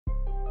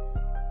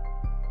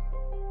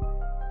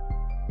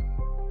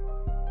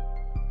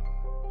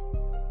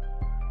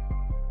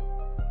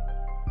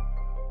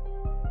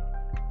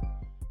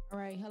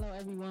right, hello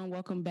everyone.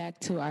 Welcome back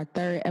to our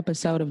third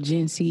episode of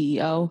Gen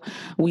CEO.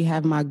 We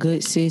have my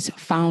good sis,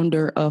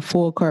 founder of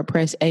Full Court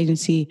Press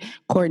Agency,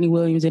 Courtney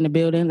Williams, in the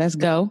building. Let's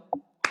go.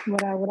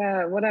 What up, what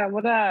up, what up,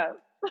 what up?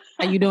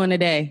 How you doing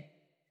today?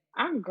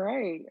 I'm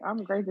great.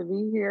 I'm great to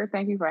be here.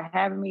 Thank you for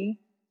having me.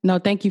 No,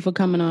 thank you for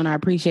coming on. I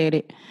appreciate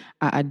it.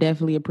 I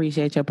definitely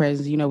appreciate your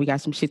presence. You know, we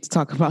got some shit to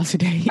talk about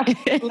today.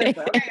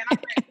 Listen,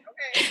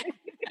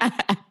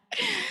 okay.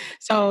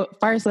 So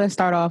first, let's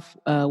start off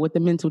with the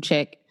mental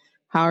check.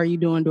 How are you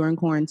doing during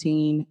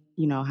quarantine?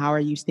 You know, how are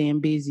you staying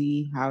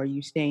busy? How are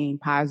you staying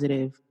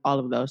positive? All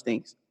of those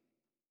things.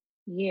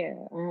 Yeah.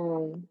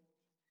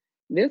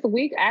 This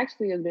week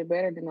actually has been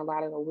better than a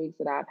lot of the weeks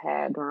that I've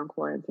had during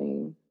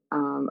quarantine.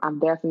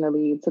 I've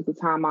definitely took the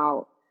time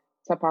out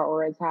to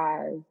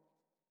prioritize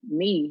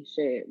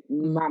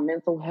my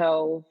mental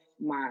health,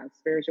 my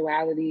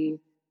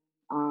spirituality,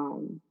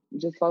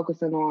 just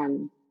focusing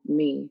on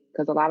me.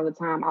 Because a lot of the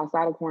time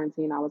outside of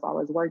quarantine, I was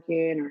always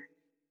working or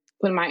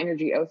putting my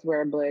energy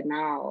elsewhere. But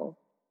now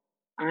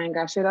I ain't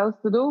got shit else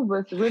to do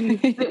but to really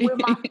sit with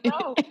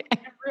myself and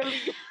really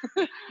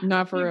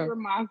Not for figure real.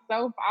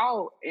 myself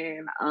out.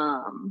 And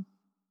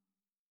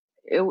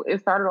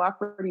it started off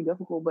pretty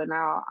difficult, but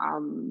now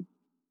I'm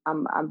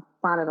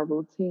finding a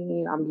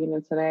routine. I'm getting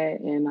into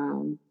that,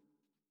 and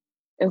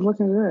it's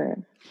looking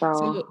good.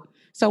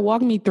 So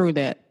walk me through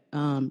that.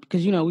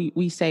 Because you know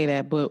we say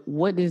that, but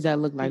what does that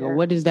look like, Yeah. or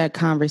what does that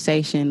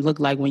conversation look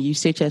like when you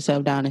sit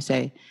yourself down and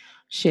say,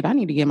 "Shit, I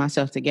need to get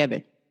myself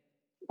together"?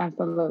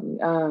 Absolutely.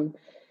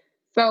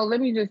 So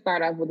let me just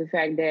start off with the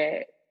fact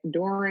that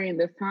during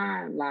this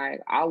time,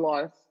 like I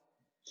lost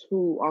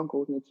 2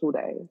 uncles in 2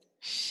 days.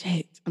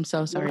 Shit, I'm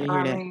so sorry You to know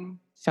hear what I that. mean?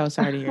 So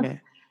sorry to hear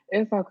that.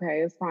 It's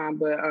okay, it's fine.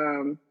 But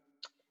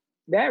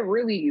that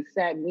really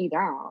sat me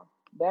down.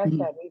 That Mhm.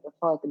 sat me the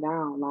fuck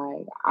down.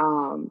 Like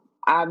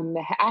I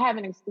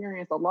haven't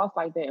experienced a loss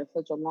like that in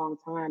such a long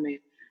time, and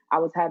I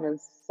was having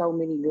so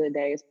many good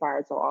days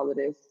prior to all of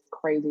this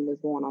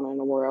craziness going on in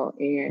the world,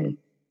 and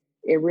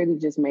it really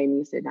just made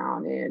me sit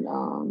down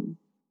and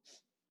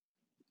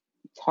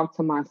talk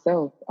to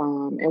myself.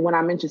 And when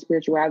I mentioned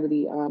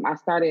spirituality, I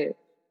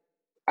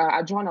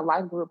joined a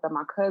life group that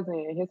my cousin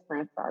and his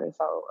friends started.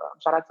 So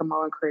shout out to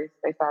Mo and Chris.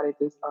 They started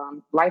this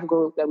life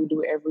group that we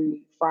do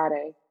every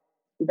Friday.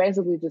 We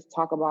basically just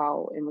talk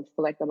about and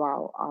reflect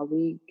about our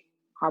week,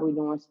 how we're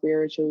doing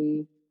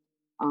spiritually,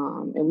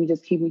 and we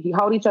just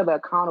hold each other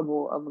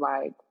accountable of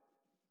like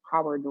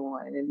how we're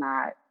doing and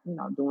not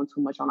doing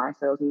too much on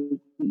ourselves. We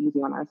be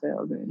easy on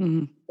ourselves,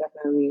 and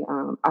definitely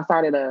I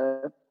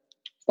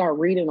start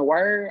reading the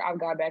Word. I've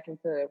got back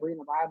into reading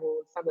the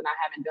Bible, something I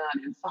haven't done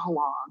in so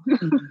long.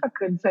 I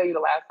couldn't tell you the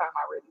last time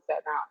I really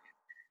sat down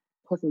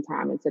and put some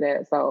time into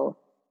that. So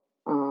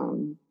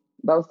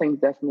those things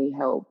definitely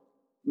help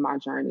my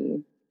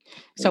journey.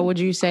 So would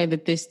you say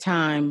that this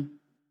time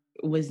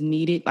was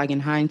needed, like in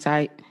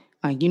hindsight?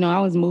 Like, you know, I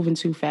was moving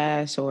too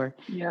fast or...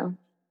 Yeah.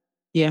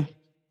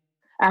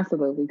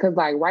 Absolutely. Because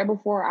like right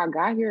before I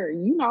got here,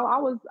 I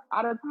was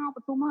out of town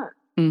for 2 months.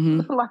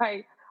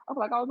 Like, I was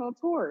like I was on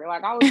tour.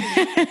 Like I was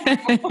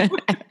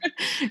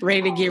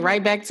ready to get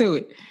right back to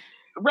it.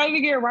 Ready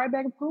to get right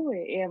back to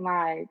it. And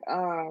like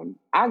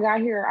I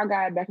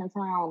got back in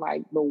town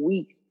like the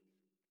week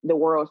the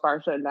world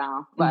started shutting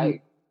down.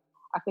 Like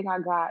I think I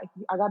got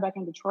back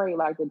in Detroit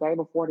like the day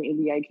before the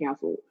NBA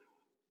canceled.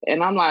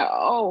 And I'm like,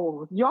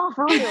 oh, y'all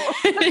for real.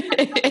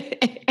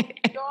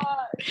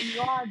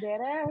 y'all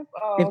dead ass.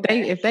 Oh,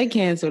 if they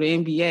cancel the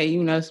NBA,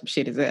 you know some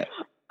shit is up.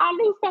 I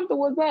knew something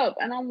was up,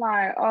 and I'm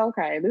like, oh,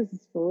 okay, this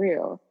is for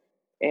real.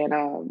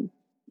 And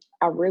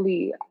I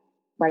really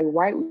right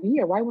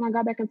when I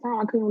got back in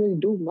town, I couldn't really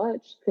do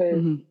much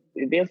because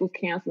events was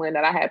canceling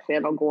that I had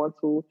planned on going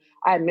to.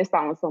 I had missed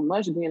out on so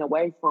much being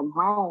away from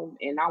home,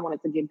 and I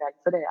wanted to get back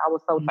to that. I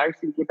was so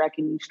thirsty to get back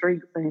in these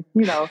streets and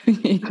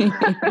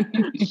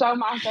show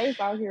my face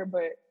out here.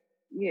 But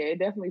yeah, it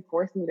definitely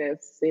forced me to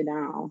sit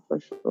down for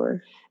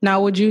sure. Now,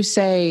 would you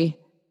say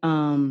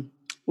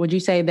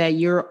that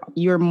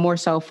you're more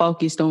so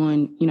focused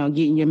on,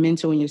 getting your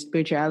mental and your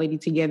spirituality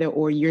together,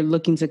 or you're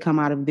looking to come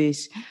out of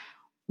this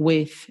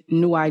with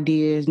new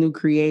ideas, new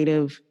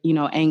creative,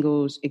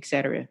 angles,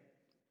 etc.?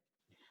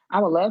 I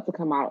would love to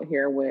come out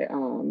here with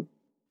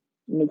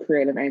new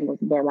creative angles,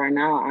 but right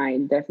now I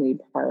am definitely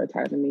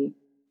prioritizing me.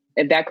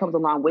 If that comes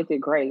along with it,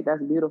 great.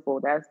 That's beautiful.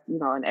 That's,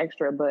 an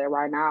extra. But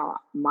right now,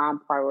 my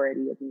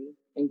priority is me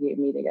and get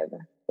me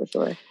together for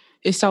sure.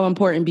 It's so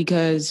important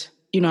because,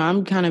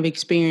 I'm kind of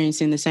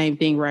experiencing the same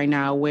thing right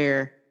now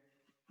where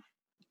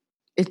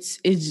it's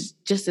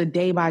just a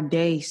day by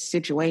day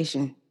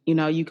situation.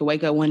 You can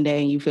wake up one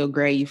day and you feel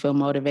great, you feel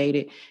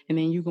motivated, and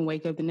then you can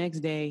wake up the next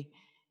day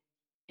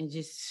and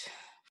just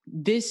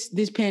this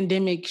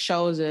pandemic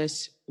shows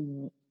us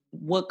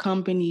what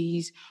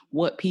companies,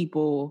 what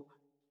people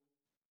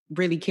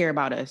really care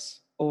about us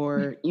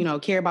or,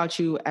 care about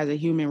you as a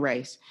human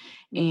race.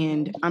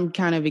 And I'm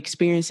kind of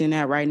experiencing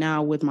that right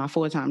now with my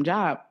full-time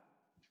job.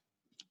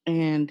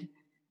 And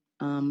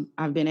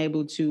I've been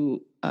able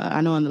to,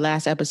 I know in the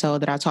last episode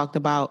that I talked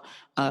about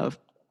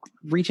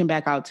reaching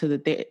back out to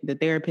the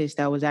therapist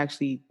that was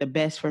actually the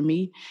best for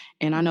me.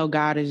 And I know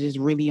God is just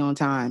really on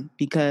time,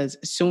 because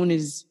as soon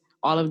as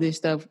all of this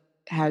stuff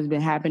has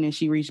been happening,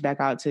 she reached back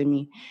out to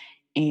me,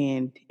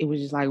 and it was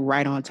just like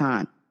right on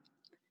time.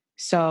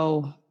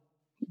 So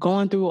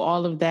going through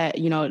all of that,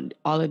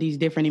 all of these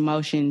different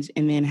emotions,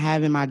 and then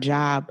having my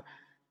job,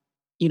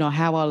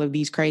 have all of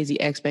these crazy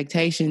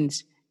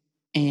expectations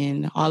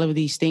and all of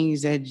these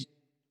things that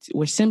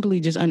were simply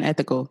just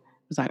unethical.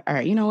 It's like, all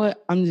right, you know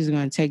what? I'm just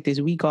going to take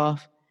this week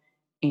off,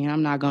 and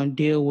I'm not going to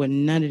deal with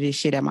none of this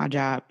shit at my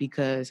job,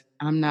 because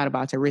I'm not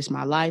about to risk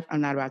my life.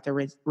 I'm not about to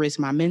risk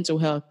my mental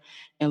health,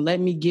 and let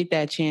me get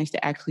that chance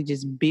to actually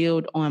just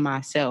build on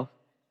myself,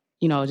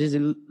 just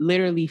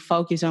literally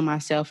focus on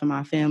myself and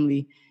my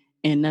family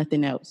and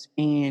nothing else,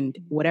 and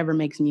whatever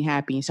makes me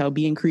happy. So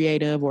being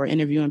creative or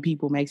interviewing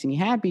people makes me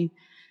happy.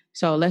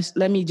 So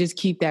let me just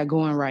keep that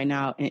going right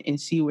now and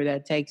see where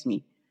that takes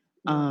me.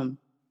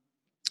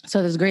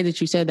 So that's great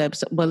that you said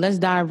that, but let's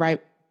dive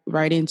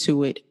right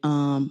into it.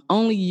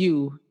 Only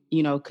you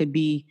could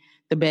be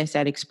the best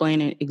at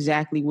explaining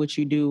exactly what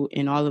you do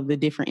and all of the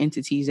different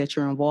entities that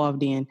you're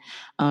involved in.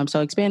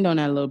 So expand on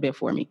that a little bit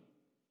for me.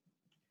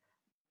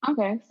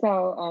 Okay,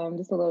 so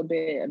just a little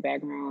bit of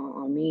background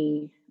on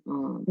me.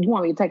 You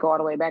want me to take all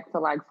the way back to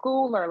like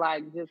school, or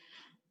like just?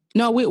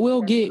 No,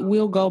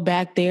 we'll go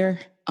back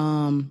there.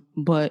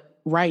 But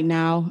right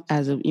now,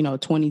 as of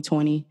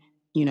 2020,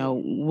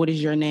 what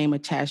is your name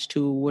attached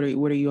to? What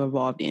are you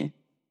involved in?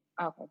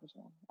 Okay, for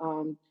sure.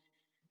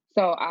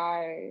 So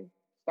I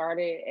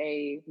started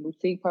a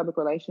boutique public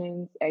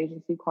relations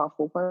agency called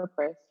Full Court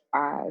Press.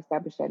 I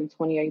established that in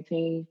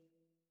 2018.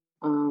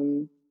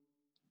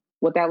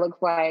 What that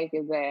looks like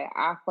is that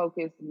I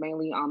focus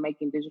mainly on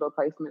making digital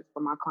placements for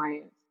my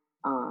clients,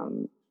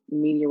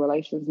 media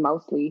relations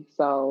mostly.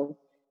 So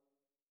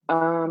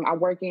I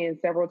work in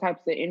several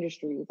types of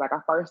industries. Like when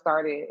I first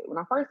started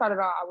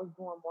out, I was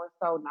doing more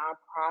so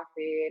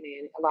nonprofit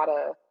and a lot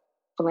of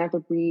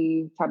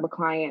philanthropy type of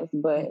clients.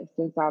 But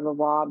since I've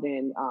evolved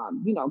and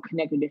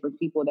connected different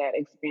people, that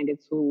expanded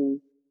to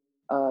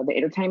the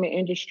entertainment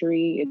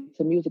industry,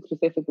 to music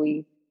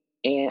specifically,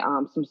 and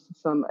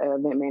some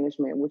event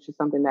management, which is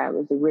something that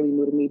was really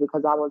new to me,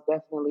 because I was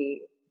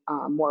definitely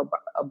more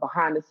a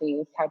behind the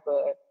scenes type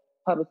of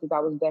publicist. I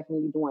was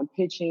definitely doing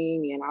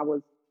pitching, and I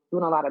was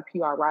doing a lot of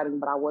PR writing,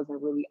 but I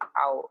wasn't really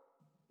out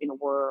in the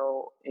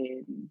world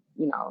and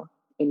in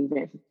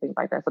events and things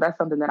like that. So that's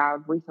something that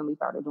I've recently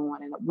started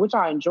doing, and which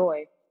I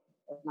enjoy.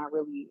 And I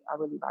really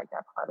like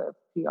that part of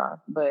PR.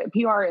 But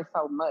PR is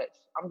so much.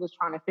 I'm just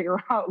trying to figure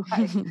out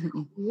like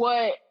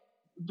what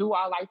do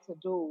I like to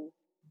do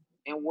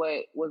and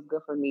what was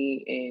good for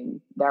me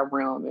in that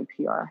realm in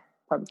PR,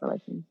 public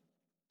relations.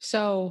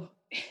 So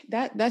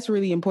that's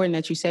really important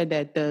that you said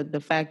that, the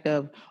fact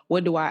of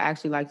what do I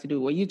actually like to do.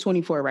 Well, you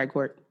 24, right,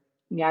 Court?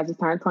 Yeah, I just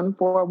turned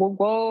 24.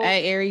 Whoa.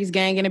 Hey, Aries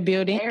gang in the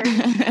building.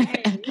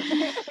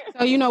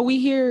 So, we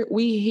hear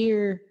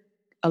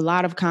a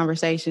lot of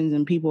conversations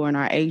and people in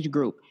our age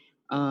group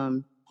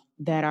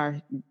that are,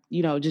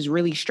 just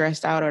really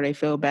stressed out, or they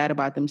feel bad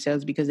about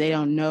themselves because they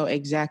don't know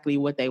exactly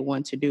what they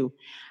want to do.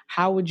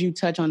 How would you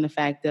touch on the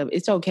fact of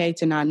it's okay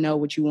to not know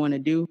what you want to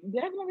do?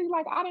 Definitely.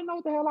 Like, I didn't know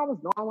what the hell I was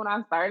doing when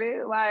I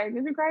started. Like,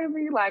 is it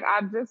crazy? Like, I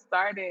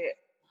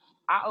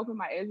opened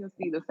my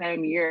agency the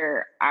same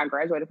year I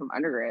graduated from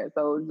undergrad.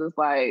 So it's just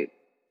like,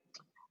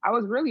 I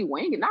was really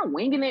not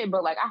winging it,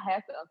 but like I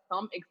had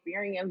some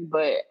experience,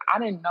 but I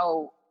didn't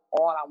know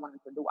all I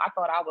wanted to do. I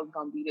thought I was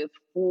going to be this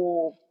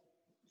full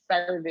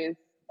service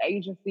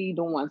agency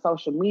doing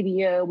social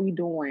media. We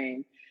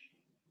doing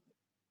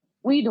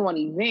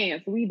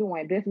events. We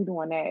doing this, we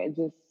doing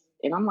that.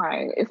 And I'm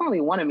like, it's only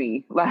one of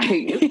me. Like,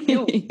 it's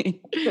cute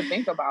to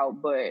think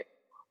about, but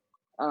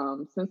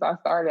since I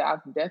started,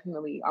 I'm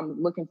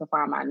looking to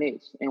find my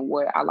niche and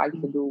what I like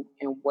to do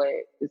and what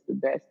is the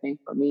best thing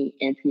for me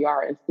in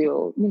PR, and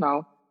still,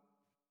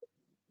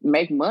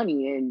 make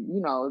money and,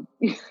 you know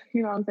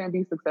what I'm saying,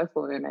 be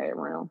successful in that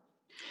realm.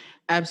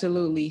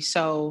 Absolutely.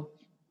 So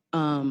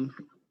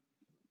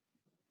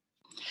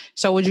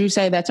would you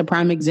say that's a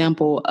prime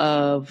example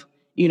of,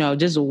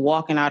 just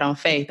walking out on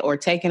faith, or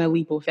taking a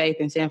leap of faith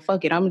and saying,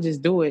 fuck it, I'm gonna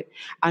just do it.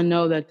 I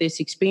know that this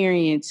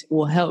experience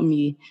will help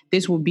me.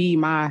 This will be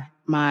my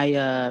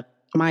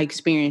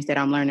experience that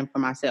I'm learning for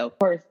myself. Of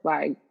course,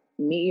 like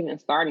me even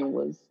starting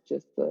was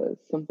just a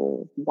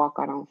simple walk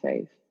out on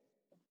faith.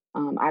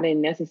 I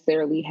didn't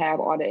necessarily have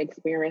all the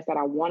experience that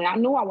I wanted. I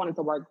knew I wanted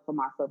to work for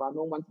myself. I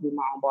knew I wanted to be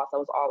my own boss. That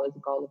was always a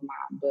goal of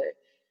mine. But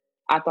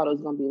I thought it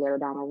was going to be later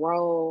down the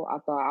road. I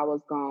thought I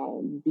was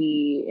going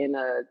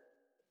to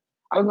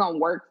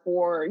work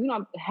for,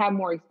 have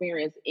more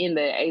experience in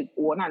not in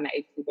the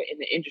agency, but in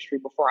the industry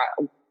before I,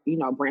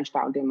 branched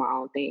out and did my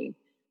own thing.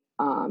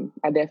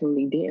 I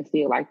definitely didn't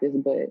see it like this,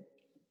 but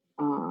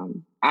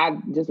I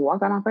just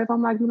walked out on faith.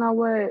 I'm like, you know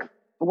what?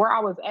 Where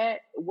I was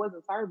at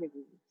wasn't serving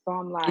me. So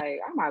I'm like,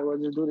 I might as well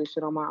just do this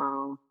shit on my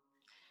own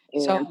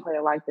and play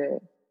it like that.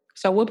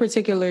 So what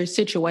particular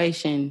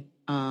situation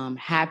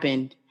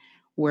happened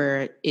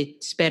where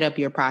it sped up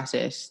your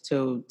process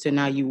to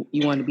now you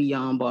want to be your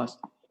own boss?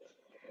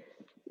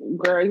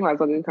 Girl, you might as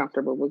well get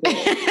comfortable with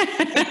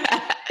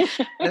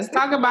it. Let's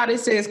talk about it,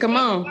 sis. Come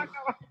on.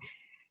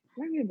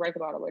 Let me break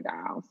it all the way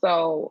down.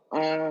 So,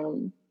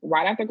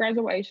 right after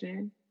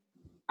graduation,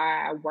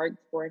 I worked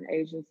for an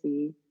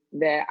agency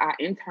that I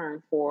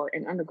interned for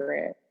in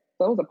undergrad.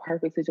 So it was a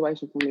perfect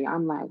situation for me.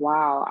 I'm like,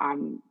 wow,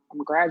 I'm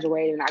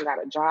graduating. I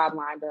got a job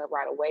lined up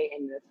right away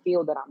in the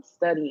field that I'm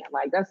studying.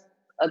 Like, that's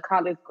a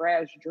college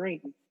grad's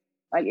dream.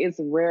 Like, it's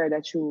rare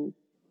that you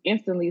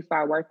instantly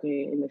start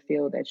working in the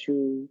field that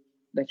you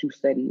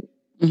studied.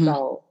 Mm-hmm.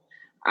 So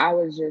I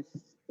was just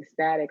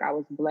ecstatic. I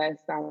was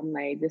blessed. I'm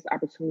like, this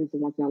opportunity is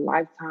once in a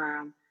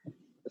lifetime.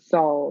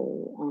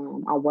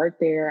 So I worked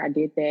there. I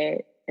did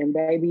that. And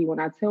baby, when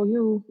I tell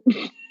you,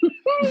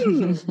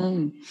 it's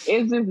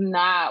just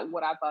not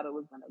what I thought it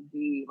was going to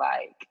be.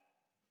 Like,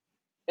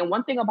 and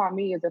one thing about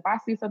me is if I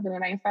see something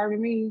that ain't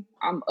serving me,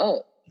 I'm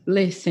up.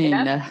 Listen,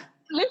 and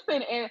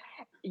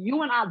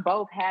you and I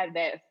both had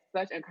that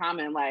such in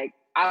common. Like,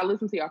 I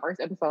listened to your first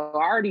episode.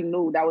 I already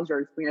knew that was your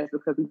experience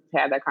because we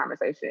had that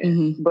conversation.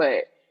 Mm-hmm.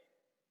 But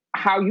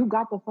how you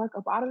got the fuck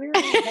up out of there?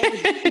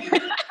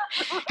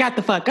 Got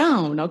the fuck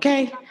on,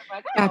 okay?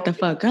 Got the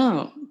fuck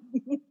on.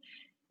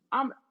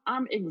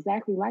 I'm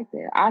exactly like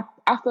that.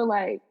 I feel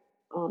like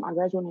I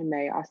graduated in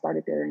May. I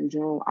started there in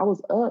June. I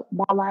was up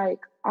by like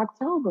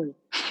October.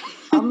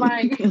 I'm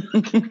like, I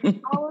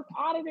was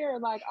out of there.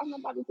 Like, I'm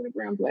not about to sit up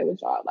here and play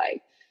with y'all.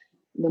 Like,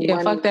 money.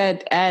 Fuck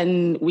that.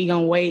 Adding, we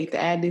gonna wait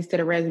to add this to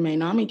the resume.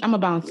 No, I'm a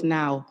bounce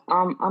now.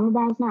 I'm a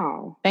bounce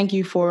now. Thank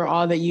you for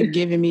all that you've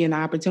given me an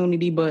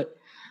opportunity, but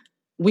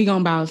we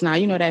gonna bounce now.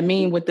 You know that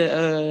meme with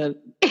the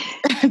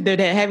that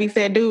heavy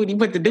set dude. He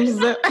put the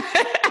deuces up.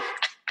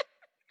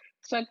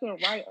 Shut them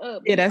right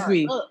up. Yeah, that's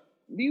me. Up.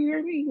 Do you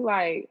hear me?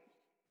 Like,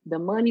 the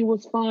money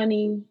was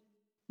funny,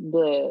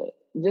 but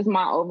just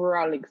my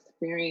overall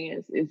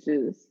experience, it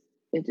just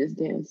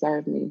didn't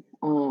serve me.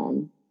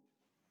 And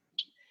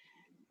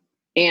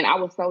I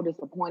was so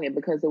disappointed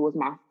because it was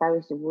my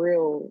first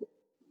real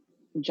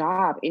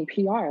job in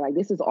PR. Like,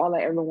 this is all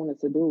I ever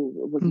wanted to do,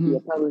 was to be a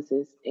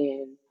publicist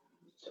and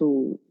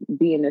to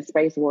be in a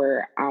space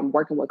where I'm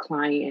working with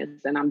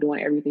clients and I'm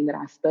doing everything that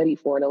I studied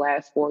for the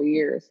last 4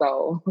 years.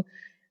 So,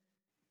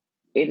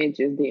 and it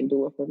just didn't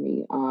do it for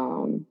me.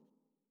 I'm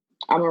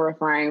gonna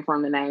refrain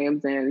from the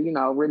names and,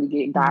 really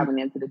get diving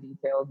into the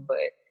details, but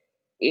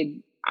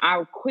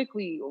I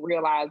quickly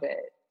realized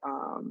that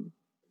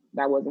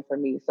that wasn't for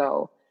me.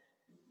 So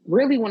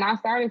really, when I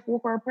started Full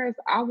Court Press,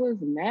 I was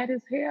mad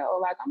as hell.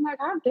 Like, I'm like,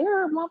 how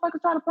dare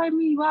motherfuckers try to play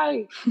me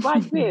like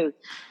this?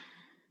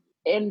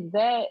 And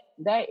that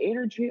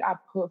energy I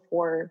put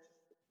forth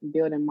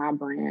building my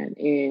brand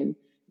and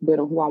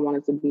building who I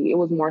wanted to be. It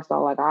was more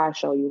so like, I'll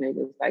show you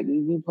niggas. Like,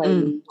 you play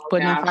me,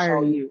 putting that fire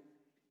in you.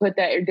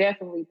 It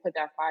definitely put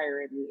that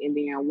fire in me. And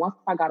then once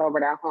I got over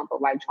that hump of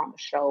like trying to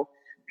show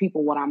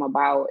people what I'm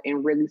about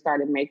and really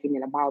started making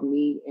it about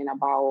me and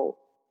about,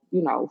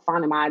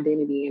 finding my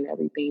identity and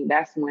everything,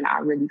 that's when I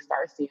really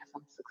started seeing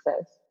some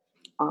success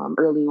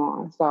early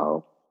on.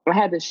 So I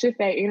had to shift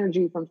that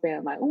energy from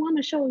saying like, oh, I'm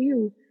gonna show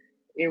you,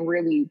 and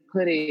really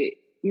put it,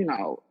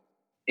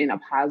 in a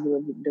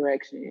positive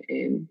direction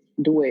and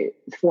do it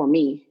for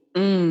me.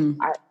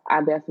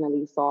 I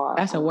definitely saw.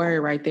 That's a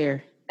word right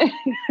there.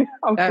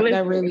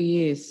 that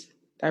really is.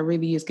 That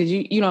really is. Because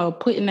you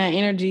putting that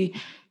energy,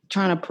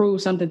 trying to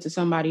prove something to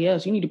somebody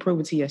else, you need to prove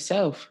it to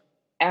yourself.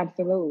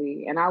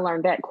 Absolutely. And I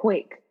learned that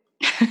quick.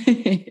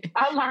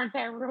 I learned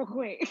that real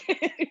quick.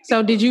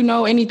 So did you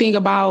know anything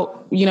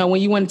about,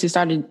 when you wanted to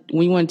start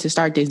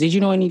this, did you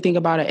know anything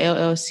about an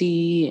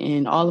LLC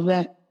and all of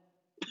that?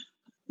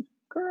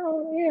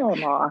 Girl, hell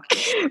no.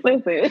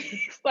 Listen,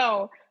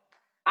 so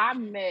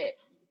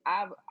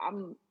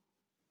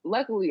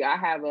luckily I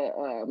have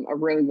a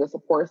really good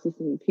support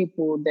system,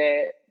 people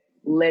that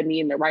led me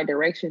in the right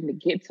direction to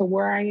get to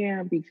where I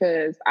am,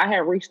 because I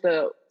had reached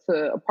up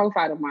to a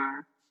profile of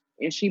mine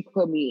and she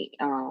put me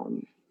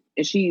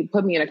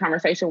in a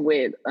conversation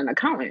with an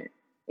accountant.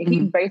 And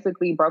he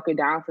basically broke it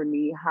down for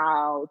me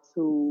how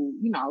to,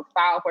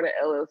 file for the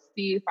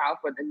LLC, file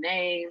for the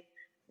name,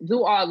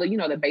 do all the,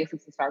 the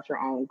basics to start your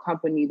own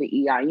company,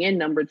 the EIN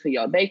number to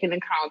your banking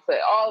account, to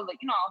all the,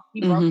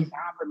 he broke it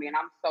down for me. And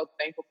I'm so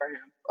thankful for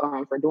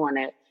him for doing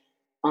that.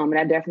 And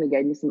that definitely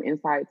gave me some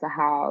insight to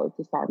how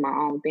to start my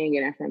own thing.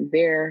 And then from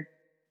there,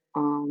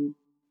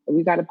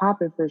 we got it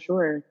popping for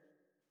sure.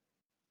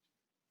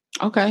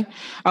 Okay.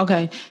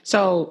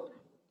 So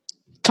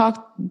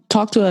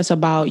talk to us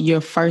about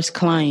your first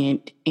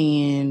client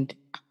and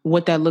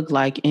what that looked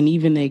like, and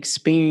even the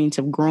experience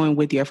of growing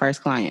with your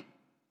first client.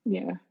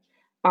 Yeah.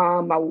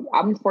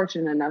 I'm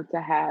fortunate enough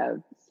to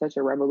have such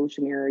a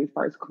revolutionary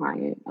first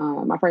client.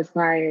 My first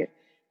client,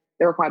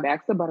 they were called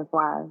Baxter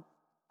Butterfly.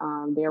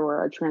 They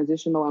were a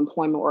transitional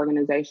employment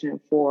organization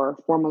for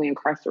formerly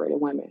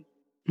incarcerated women.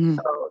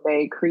 So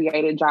they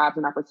created jobs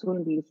and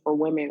opportunities for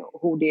women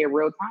who did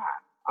real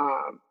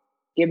time,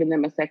 giving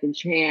them a second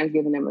chance,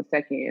 giving them a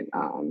second,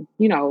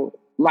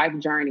 life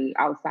journey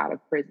outside of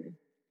prison.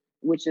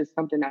 which is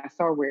something that's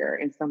so rare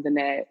and something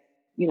that,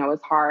 you know,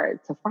 it's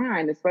hard to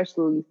find,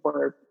 especially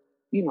for,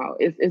 you know,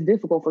 it's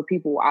difficult for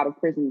people out of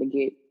prison to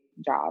get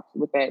jobs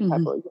with that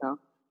type of, you know,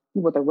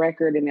 with a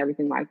record and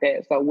everything like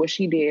that. So what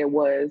she did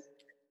was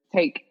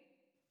take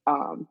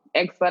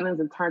ex-felons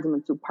and turn them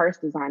into purse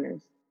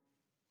designers.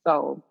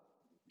 So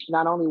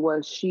not only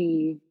was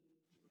she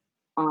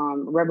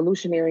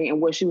revolutionary in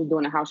what she was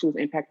doing and how she was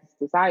impacting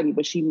society,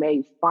 but she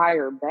made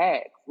fire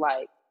bags.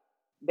 Like,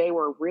 they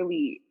were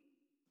really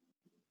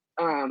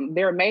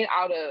they're made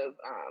out of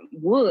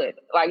wood.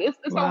 Like, it's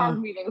so hard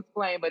for me to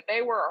explain, but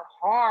they were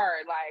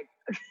hard. Like,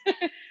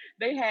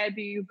 they had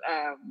these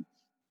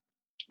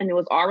and it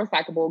was all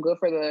recyclable, good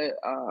for the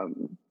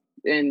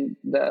in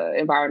the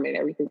environment,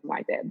 everything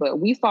like that. But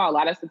we saw a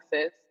lot of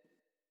success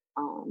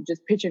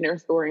just pitching their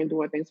story and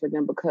doing things for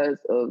them because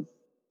of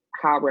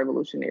how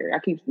revolutionary. I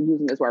keep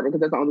using this word because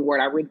that's the only word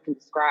I really can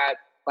describe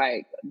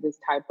like this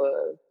type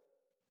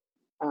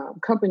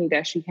of company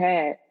that she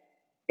had.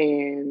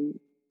 And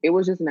it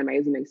was just an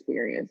amazing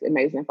experience,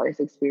 amazing first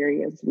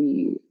experience.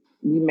 We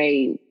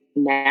made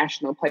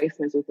national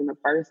placements within the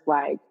first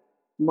like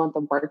month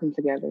of working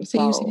together.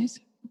 So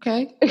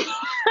okay.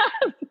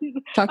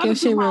 Talk your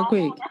shit real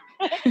quick.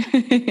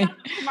 My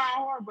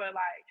heart, but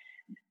like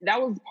that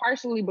was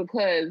partially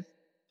because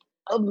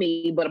of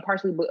me, but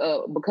partially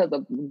because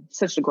of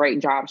such a great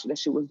job that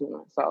she was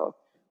doing. So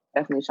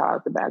definitely shout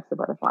out to Bags to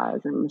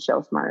Butterflies and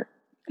Michelle Smart.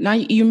 Now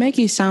you make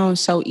it sound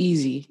so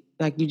easy.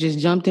 Like you just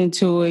jumped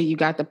into it, you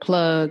got the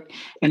plug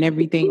and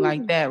everything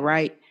like that,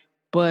 right?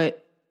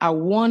 But I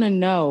want to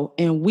know,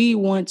 and we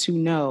want to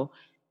know,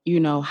 you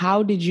know,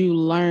 how did you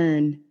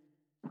learn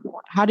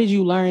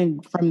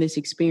from this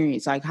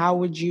experience? Like, how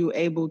would you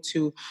able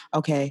to,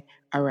 okay,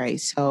 all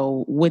right,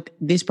 so with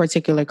this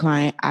particular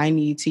client, I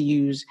need to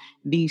use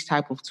these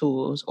type of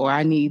tools, or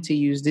I need to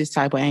use this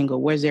type of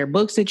angle. Was there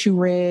books that you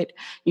read?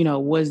 You know,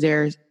 was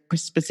there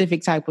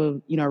specific type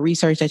of, you know,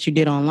 research that you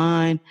did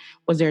online?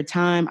 Was there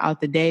time out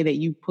the day that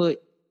you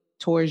put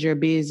towards your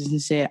business and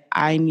said,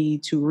 I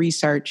need to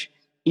research,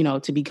 you know,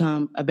 to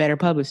become a better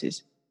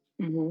publicist?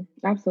 Mm-hmm.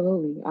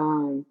 Absolutely.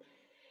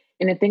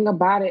 And the thing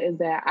about it is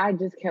that I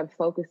just kept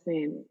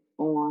focusing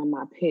on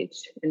my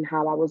pitch and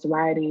how I was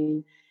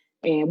writing,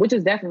 and which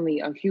is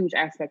definitely a huge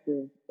aspect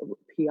of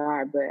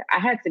PR. But I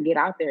had to get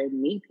out there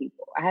and meet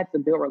people. I had to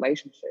build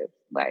relationships.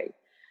 Like,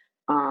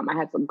 I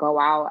had to go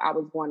out. I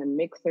was going to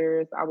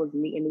mixers. I was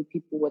meeting new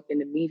people within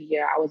the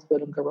media. I was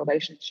building good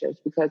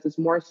relationships because it's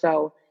more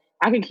so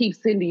I can keep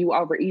sending you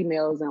over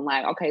emails and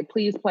like, okay,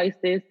 please place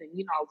this and,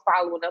 you know,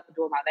 following up and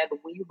doing all that. But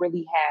when you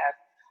really have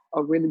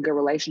a really good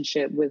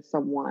relationship with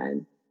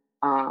someone,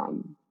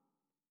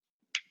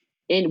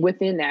 in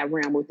within that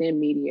realm, within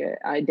media,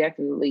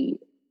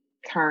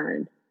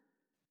 turned,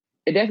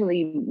 it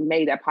definitely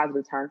made that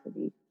positive turn for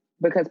me.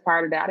 Because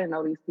prior to that, I didn't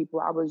know these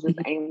people. I was just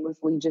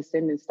aimlessly just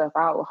sending stuff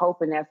out,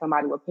 hoping that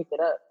somebody would pick it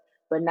up.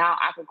 But now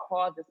I can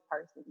call this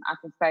person. I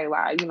can say,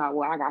 like, you know,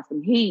 well, I got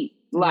some heat.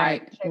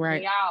 Like, check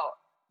me out.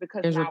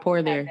 Because there's now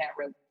rapport there.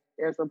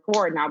 There's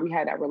rapport. Now we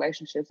had that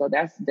relationship. So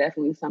that's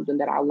definitely something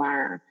that I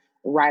learned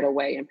right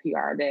away in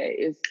PR.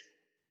 That is,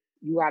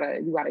 you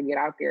gotta get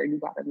out there. You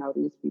gotta know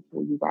these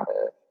people. You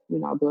gotta, you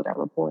know, build that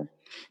rapport.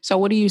 So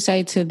what do you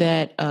say to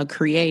that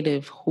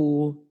creative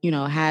who, you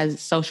know,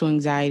 has social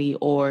anxiety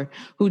or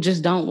who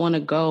just don't want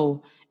to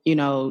go, you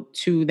know,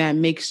 to that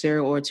mixer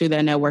or to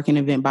that networking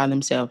event by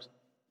themselves?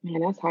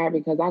 Man, that's hard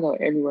because I go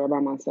everywhere by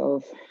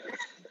myself.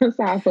 So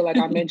I feel like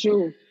I met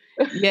you.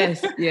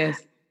 Yes.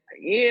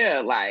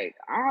 Yeah, like,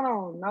 I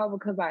don't know,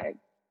 because like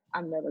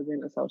I've never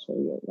been a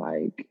socially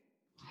like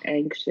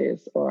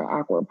anxious or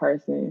awkward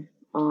person.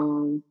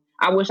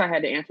 I wish I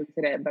had the answer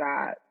to that, but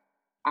I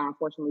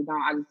unfortunately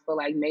don't. I just feel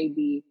like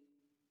maybe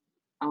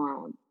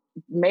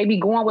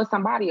going with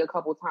somebody a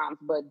couple times,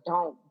 but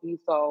don't be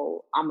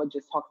so I'm gonna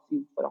just talk to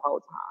you for the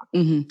whole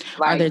time. Mm-hmm.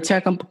 Like,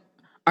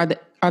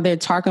 are there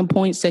talking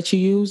points that you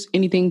use?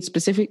 Anything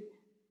specific,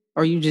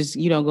 or you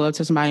don't go up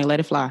to somebody and let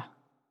it fly?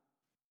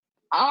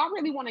 I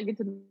really want to get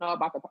to know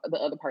about the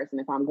other person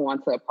if I'm going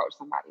to approach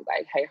somebody.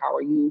 Like, hey, how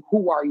are you?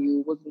 Who are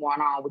you? What's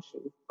going on with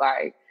you?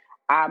 Like,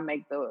 I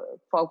make the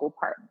focal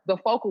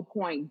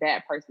point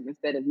that person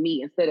instead of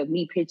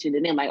me pitching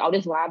to them like, oh,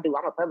 this is what I do.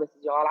 I'm a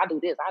publicist, y'all. I do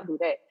this, I do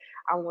that.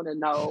 I want to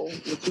know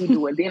what you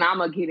do, and then I'm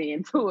gonna get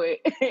into it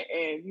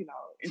and, you know,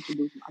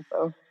 introduce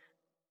myself.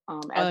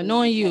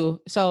 Knowing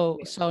you, so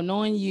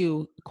knowing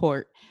you,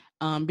 Court,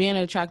 being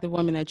an attractive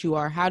woman that you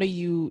are, how do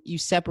you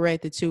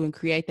separate the two and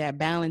create that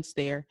balance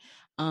there,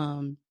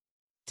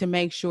 to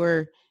make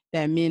sure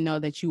that men know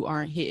that you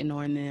aren't hitting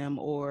on them,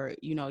 or,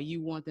 you know,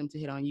 you want them to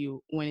hit on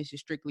you when it's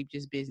just strictly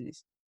just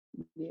business?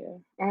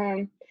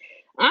 Yeah.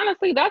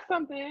 Honestly, that's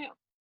something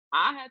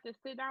I had to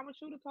sit down with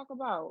you to talk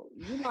about.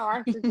 You know,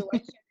 our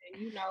situation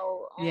and, you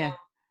know, Yeah.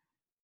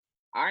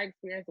 our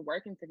experience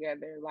working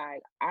together.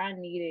 Like, I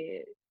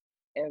needed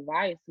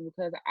advice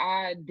because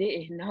I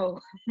didn't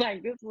know.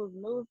 Like, this was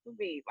news to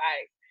me.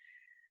 Like,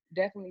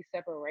 definitely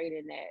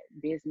separating that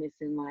business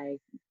and like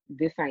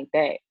this ain't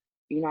that.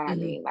 You know what I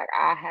mean? Like,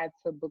 I had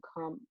to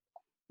become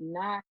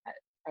not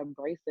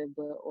abrasive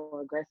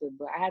or aggressive,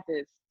 but I had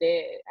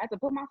to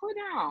put my foot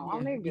down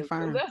on Yeah, be niggas.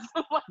 firm. That's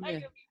like Yeah.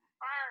 to be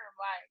firm.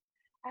 Like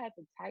I had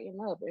to tighten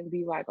up and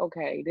be like,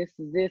 okay, this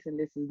is this and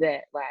this is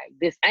that. Like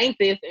this ain't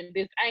this and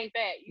this ain't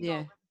that. Yeah.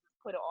 Really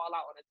just put it all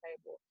out on the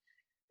table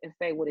and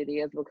say what it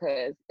is,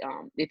 because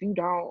if you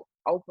don't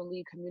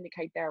openly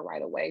communicate that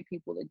right away,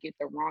 people will get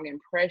the wrong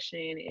impression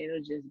and it'll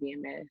just be a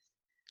mess.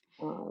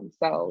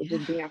 So Yeah.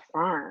 just being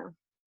firm.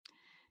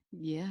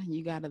 Yeah,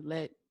 you gotta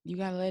let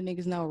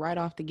niggas know right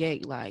off the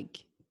gate.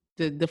 Like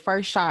the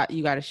first shot,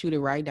 you gotta shoot it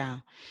right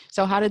down.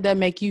 So how did that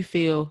make you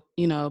feel,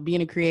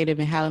 being a creative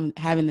and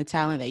having the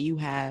talent that you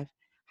have?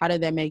 How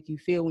did that make you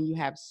feel when you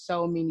have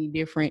so many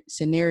different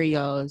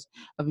scenarios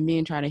of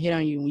men trying to hit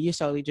on you when you're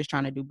solely just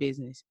trying to do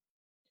business?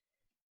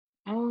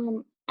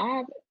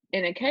 I've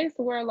in a case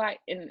where like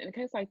in a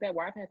case like that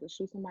where I've had to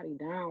shoot somebody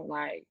down,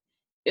 like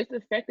it's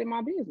affected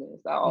my business.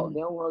 So Mm-hmm.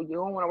 you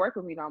don't want to work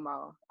with me no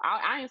more.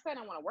 I ain't saying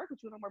I want to work with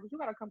you no more, but you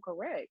gotta come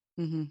correct.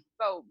 Mm-hmm.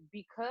 So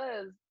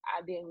because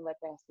I didn't let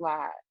that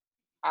slide,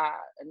 I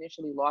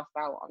initially lost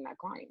out on that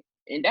client.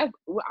 And that's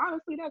well,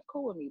 honestly, that's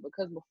cool with me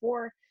because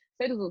before,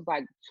 say this was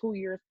like 2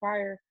 years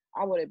prior,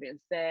 I would have been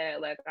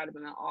sad. Like I'd have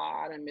been like,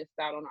 oh, I done missed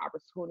out on the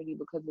opportunity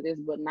because of this.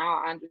 But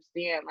now I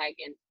understand, like,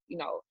 and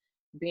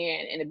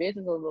being in the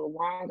business a little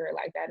longer,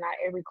 like that, not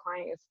every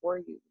client is for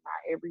you.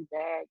 Not every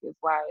bag is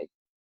like,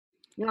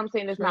 you know what I'm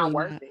saying? It's It's not really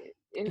worth not. it.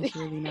 It's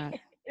really not.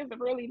 It's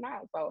really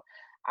not. So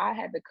I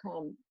had to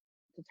come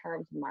to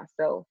terms with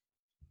myself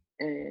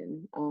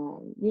and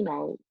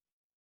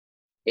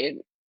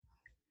it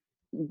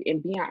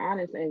and being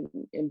honest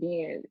and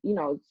being,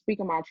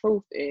 speaking my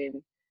truth.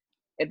 And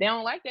if they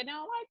don't like that, they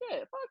don't like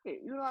that. Fuck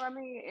it. You know what I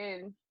mean?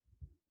 And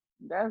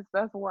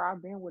that's where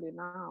I've been with it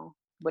now.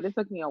 But it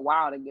took me a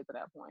while to get to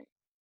that point.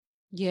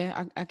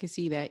 Yeah, I can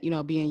see that.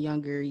 Being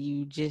younger,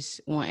 you just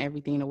want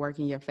everything to work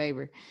in your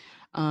favor.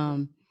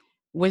 Um,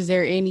 was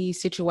there any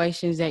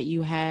situations that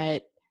you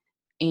had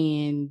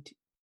and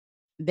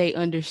they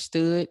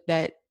understood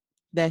that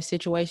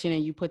situation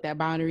and you put that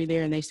boundary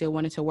there and they still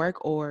wanted to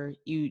work, or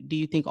do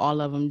you think all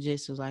of them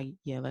just was like,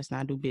 yeah, let's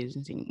not do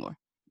business anymore?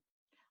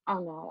 I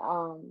don't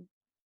know.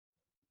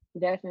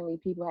 Definitely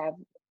people have,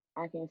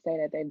 I can say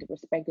that they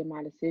respected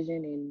my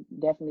decision and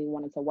definitely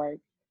wanted to work.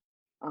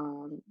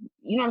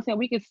 You know what I'm saying?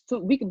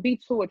 We could be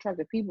two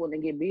attractive people and then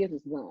get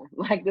business done.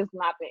 Like this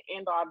not the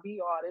end all be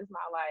all. It's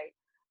not like,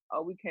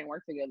 oh, we can't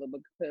work together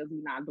because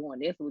we're not doing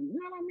this. You know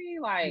what I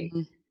mean? Like,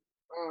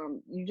 Hmm.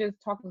 you just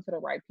talking to the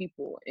right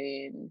people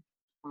and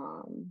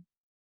um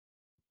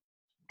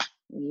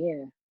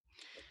yeah.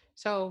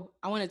 So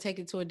I want to take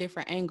it to a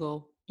different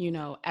angle.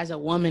 As a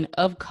woman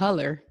of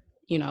color,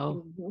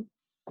 hmm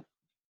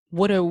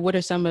what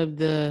are some of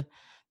the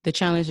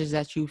challenges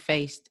that you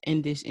faced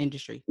in this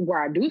industry?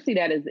 Where I do see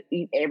that is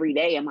every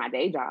day in my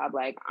day job.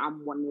 Like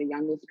I'm one of the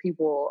youngest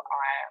people.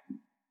 I'm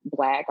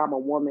black. I'm a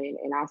woman,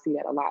 and I see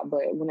that a lot.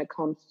 But when it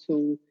comes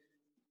to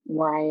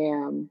where I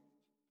am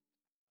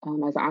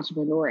as an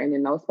entrepreneur and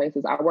in those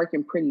spaces, I work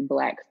in pretty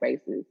black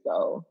spaces.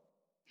 So,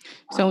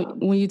 So um,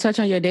 when you touch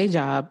on your day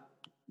job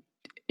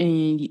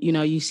and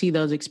you see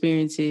those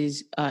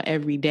experiences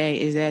every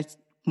day, is that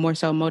more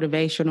so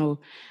motivational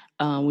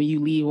when you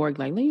leave work,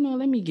 like,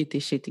 let me get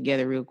this shit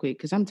together real quick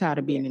because I'm tired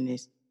of yeah, being in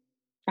this?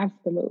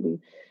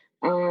 absolutely.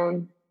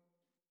 Um,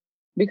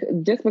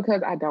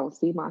 because I don't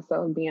see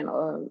myself being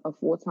a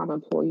full time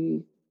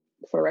employee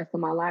for the rest of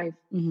my life,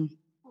 Hmm.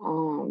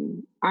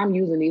 I'm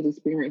using these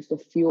experiences to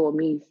fuel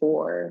me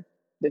for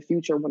the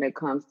future when it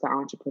comes to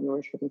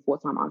entrepreneurship and full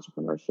time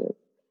entrepreneurship.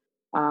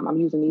 I'm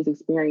using these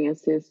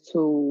experiences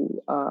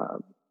to,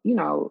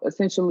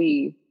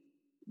 essentially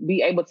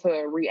be able to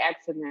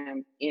react to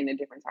them in a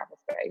different type of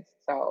space.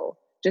 So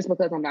just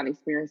because I'm not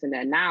experiencing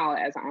that now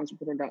as an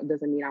entrepreneur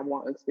doesn't mean I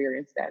won't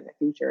experience that in the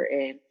future.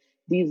 And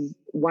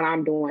what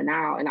I'm doing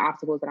now and the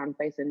obstacles that I'm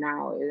facing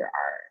now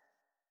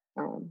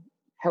are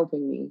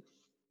helping me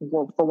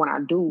for when I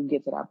do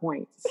get to that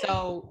point.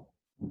 So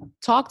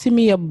talk to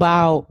me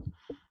about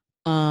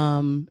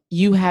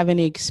you having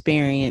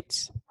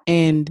experience,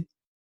 and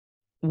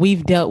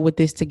we've dealt with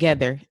this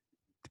together.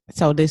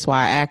 So this is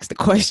why I asked the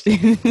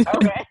question.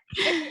 Okay.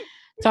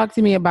 Talk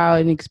to me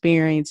about an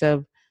experience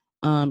of,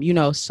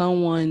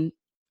 someone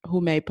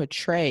who may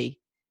portray,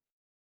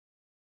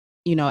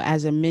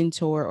 as a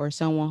mentor or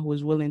someone who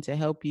is willing to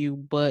help you,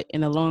 but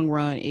in the long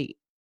run,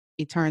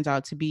 it turns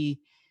out to be,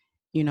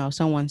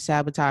 someone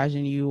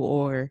sabotaging you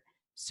or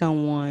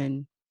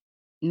someone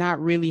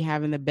not really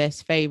having the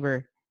best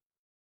favor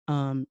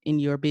in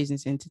your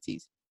business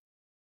entities.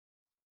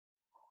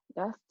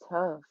 That's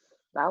tough.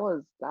 That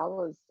was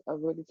a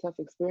really tough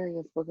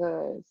experience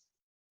because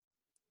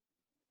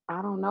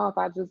I don't know if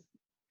I just,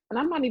 and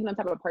I'm not even the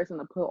type of person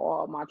to put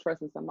all my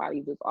trust in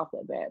somebody just off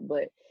the bat.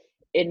 But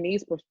in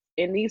these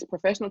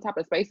professional type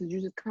of spaces, you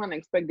just kind of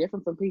expect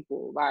different from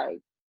people. Like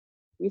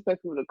you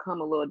expect people to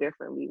come a little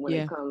differently when it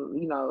Yeah.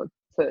 comes,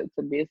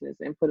 to business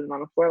and put it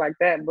on the floor like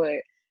that.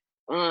 But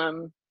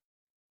um,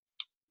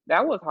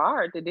 that was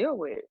hard to deal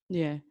with.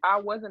 Yeah. I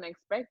wasn't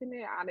expecting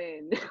it. I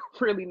didn't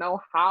really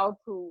know how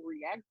to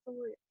react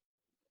to it.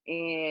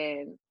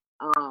 And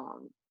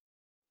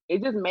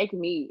it just makes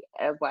me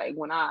as like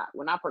when I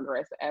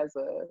progress as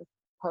a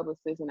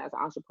publicist and as an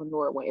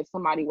entrepreneur, when if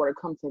somebody were to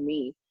come to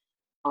me,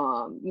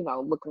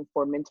 looking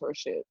for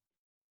mentorship,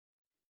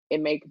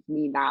 it makes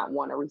me not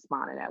want to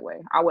respond in that way.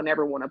 I would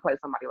never want to play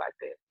somebody like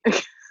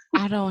that.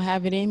 I don't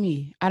have it in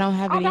me. I don't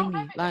have it in me.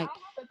 I Like,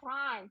 don't have the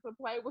time to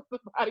play with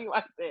somebody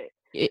like that.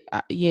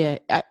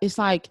 it's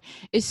like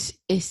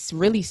it's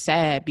really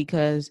sad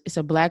because it's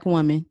a Black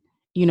woman,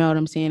 you know what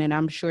I'm saying, and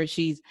I'm sure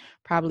she's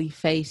probably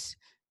faced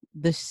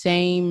the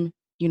same,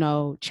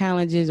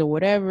 challenges or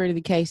whatever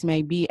the case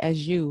may be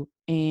as you,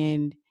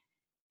 and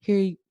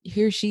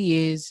here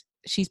she is,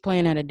 she's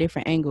playing at a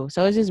different angle.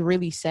 So it's just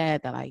really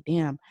sad that, like,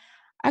 damn,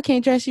 I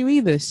can't trust you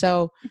either.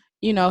 So,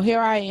 here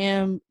I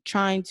am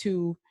trying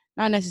to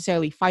not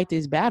necessarily fight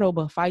this battle,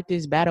 but fight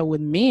this battle with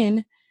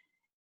men.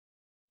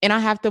 And I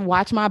have to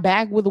watch my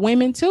back with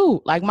women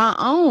too, like my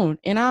own.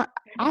 And I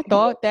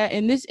thought that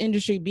in this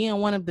industry, being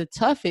one of the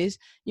toughest,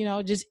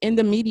 just in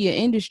the media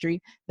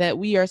industry, that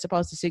we are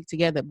supposed to stick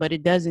together, but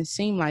it doesn't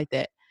seem like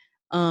that.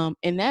 And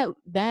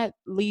that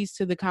leads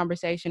to the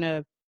conversation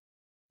of,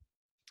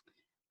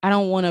 I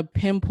don't want to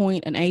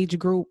pinpoint an age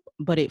group,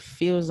 but it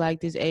feels like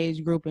this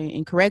age group,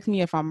 and correct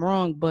me if I'm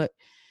wrong, but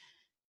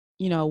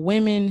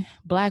women,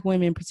 Black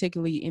women,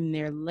 particularly in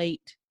their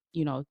late,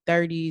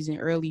 30s and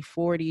early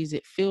 40s,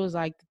 it feels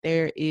like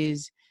there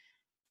is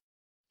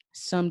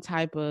some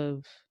type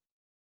of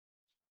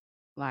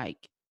like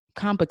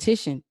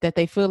competition that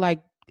they feel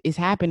like is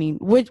happening,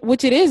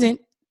 which it isn't.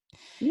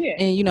 Yeah.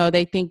 And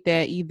they think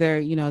that either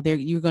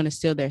you're going to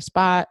steal their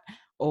spot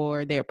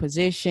or their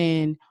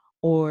position,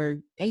 or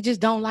they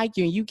just don't like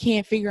you and you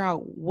can't figure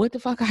out what the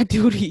fuck I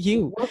do to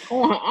you. What's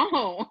going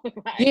on?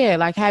 Yeah,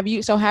 like have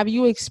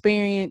you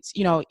experienced,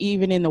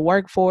 even in the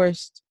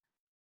workforce,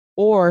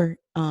 or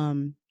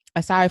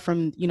aside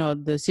from,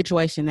 the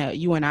situation that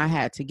you and I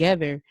had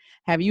together,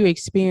 have you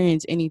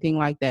experienced anything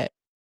like that?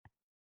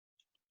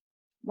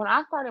 When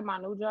I started my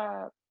new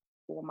job,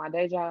 or my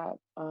day job,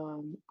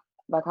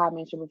 like I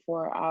mentioned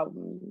before,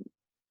 I'm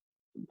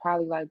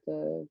probably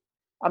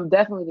I'm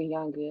definitely the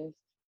youngest.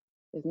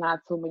 There's not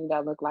too many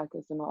that look like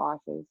us in the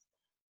office,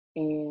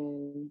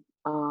 and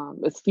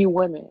it's few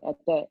women at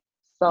that. Mhm.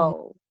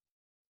 So,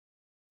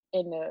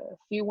 in the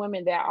few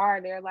women that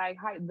are, they're like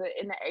in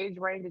the age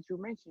range that you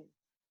mentioned.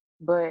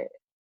 But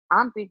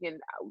I'm thinking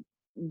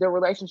the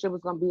relationship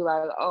was gonna be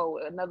like, oh,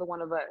 another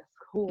one of us,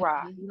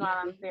 hoorah! You know what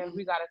I'm saying?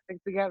 We gotta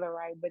stick together,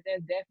 right? But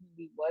that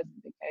definitely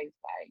wasn't the case.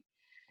 Like,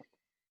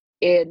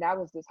 and that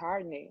was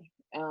disheartening.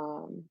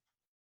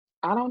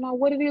 I don't know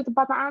what it is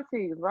about the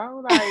aunties, bro.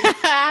 Like,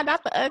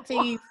 Not the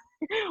aunties.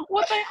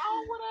 what they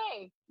on with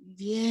they?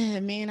 Yeah,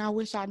 man. I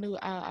wish I knew.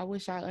 I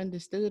wish I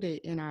understood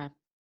it, and I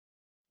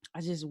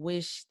just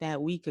wish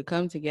that we could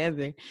come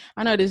together.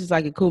 I know this is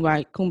like a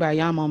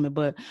kumbaya moment,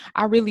 but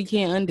I really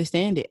can't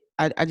understand it.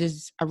 I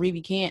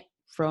really can't,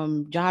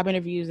 from job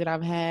interviews that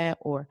I've had,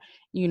 or,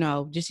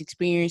 just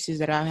experiences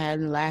that I've had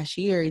in the last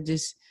year. It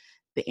just,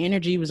 the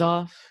energy was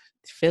off,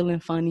 feeling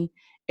funny.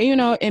 And,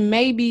 and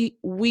maybe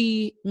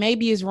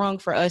it's wrong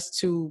for us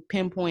to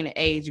pinpoint an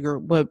age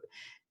group, but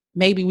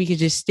maybe we could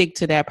just stick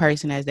to that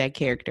person as that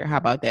character. How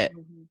about that?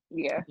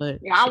 Yeah. But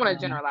Yeah, I want to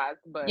generalize,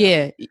 but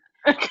yeah.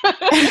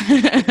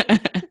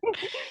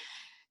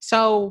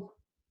 So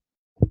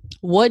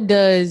what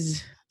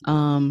does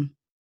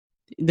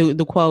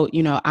the quote,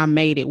 I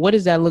made it, what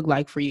does that look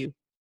like for you?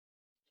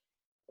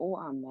 Oh,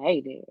 I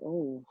made it.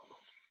 Oh,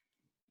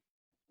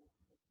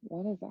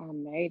 what does I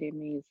made it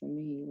mean to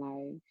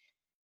me?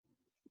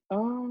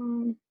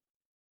 Um,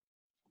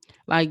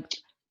 Like,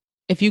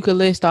 if you could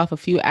list off a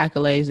few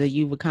accolades that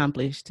you've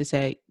accomplished to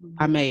say,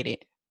 I mhm. made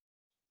it.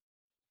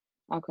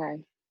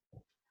 Okay.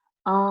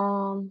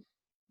 Um,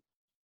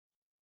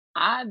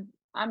 I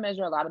I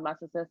measure a lot of my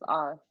success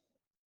off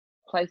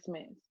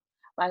placements.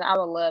 Like, I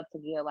would love to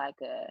get like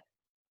a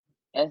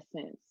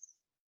Essence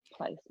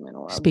placement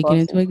or a Speaking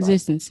into Bustle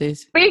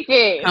existences.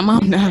 Come on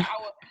speaking. now.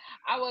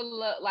 I would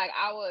love,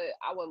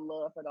 I would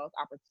love for those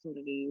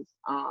opportunities.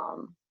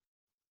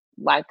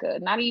 Like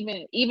not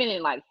even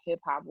in like hip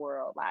hop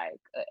world, like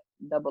a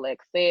double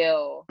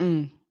XL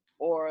Mm.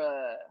 or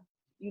a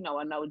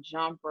no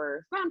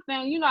jumper,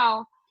 something,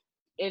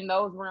 in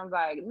those rooms.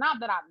 Like, not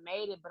that I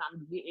made it, but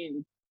I'm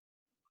getting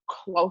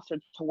closer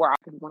to where I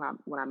could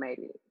when I made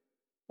it.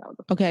 That was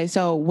Okay,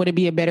 so would it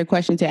be a better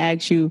question to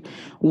ask you,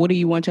 what do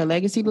you want your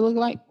legacy to look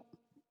like?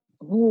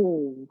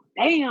 Ooh,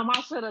 damn!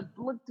 I should have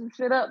looked some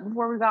shit up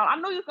before we got. I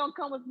knew you was gonna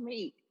come with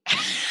me.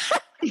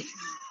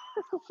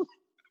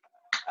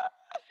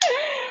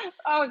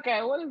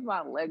 Okay, what does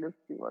my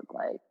legacy look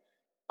like?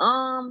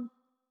 Um,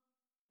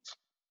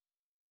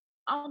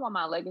 I want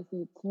my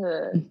legacy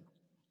to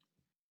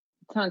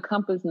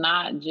encompass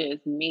not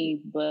just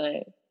me,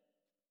 but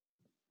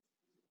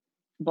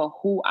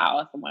who I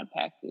also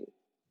impacted.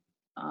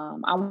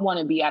 I want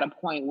to be at a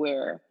point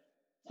where,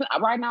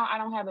 right now, I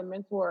don't have a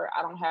mentor.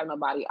 I don't have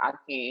nobody I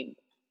can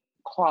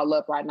call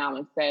up right now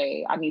and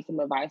say I need some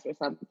advice or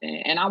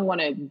something. And I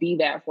want to be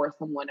that for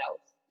someone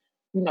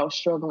else,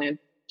 struggling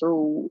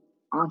through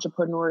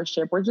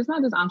entrepreneurship, or just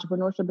not just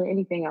entrepreneurship, but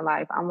anything in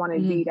life. I want to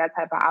be that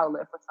type of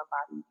outlet for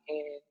somebody,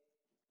 and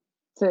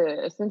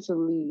to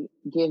essentially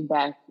give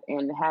back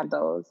and have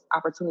those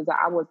opportunities that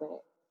I wasn't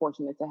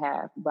fortunate to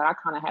have, but I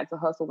kind of had to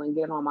hustle and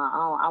get it on my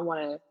own. I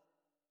want to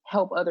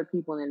help other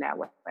people in that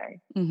way.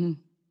 Mm-hmm.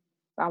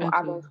 I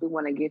eventually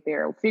want to get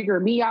there, figure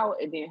me out,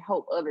 and then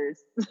help others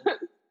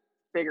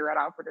figure it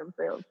out for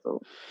themselves.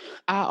 So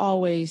I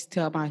always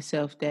tell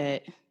myself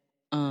that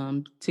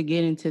to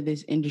get into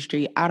this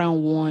industry, I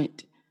don't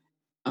want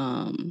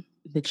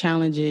the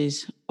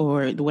challenges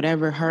or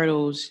whatever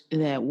hurdles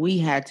that we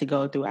had to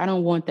go through. I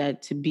don't want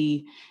that to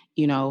be,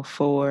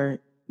 for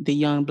the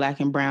young Black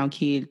and brown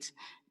kids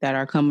that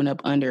are coming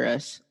up under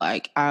us.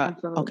 Like, I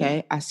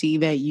see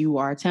that you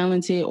are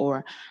talented,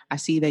 or I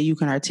see that you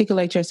can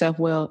articulate yourself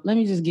well. Let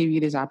me just give you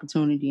this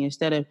opportunity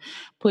instead of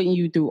putting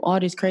you through all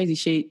this crazy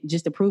shit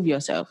just to prove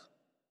yourself,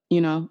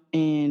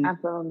 and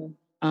absolutely.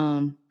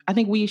 I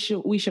think we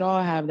should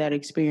all have that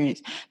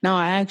experience. Now,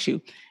 I ask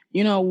you,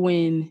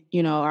 when,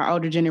 our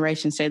older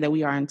generation say that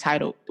we are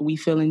entitled, we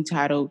feel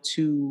entitled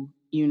to,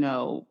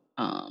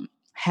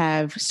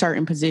 have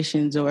certain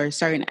positions or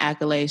certain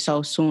accolades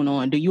so soon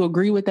on. Do you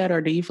agree with that?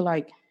 Or do you feel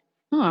like,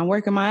 I'm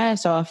working my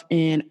ass off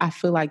and I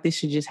feel like this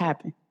should just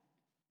happen?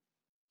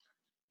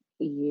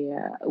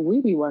 Yeah, we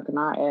be working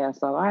our ass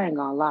off. I ain't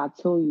gonna lie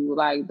to you.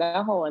 Like,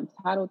 that whole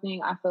entitled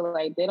thing, I feel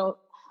like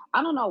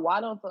I don't know why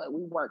I don't feel like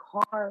we work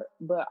hard,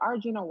 but our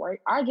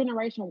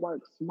generation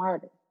works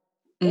smarter.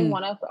 They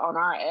want us on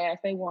our ass.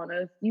 They want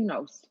us,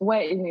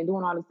 sweating and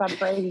doing all this type of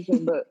crazy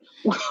shit. But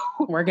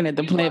working at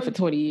the plant for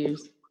 20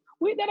 years.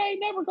 That ain't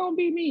never gonna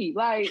be me.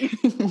 Like,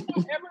 I'm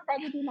never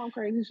about to do no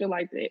crazy shit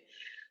like that.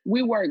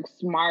 We work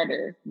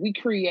smarter. We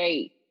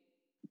create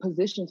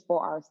positions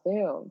for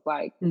ourselves.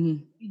 Like,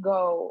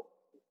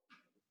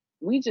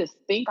 we just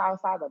think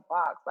outside the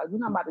box. Like, we're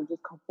not about to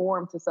just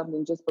conform to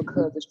something just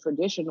because it's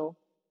traditional.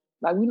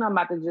 Like, we're not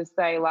about to just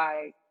say,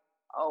 like,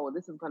 oh,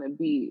 this is gonna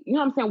be, you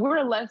know what I'm saying?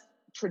 We're less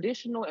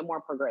traditional and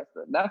more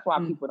progressive. That's why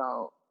people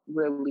don't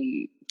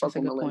really fuck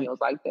with millennials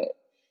like that.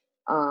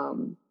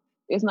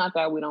 It's not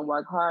that we don't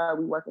work hard,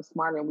 we work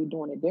smarter, and we're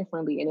doing it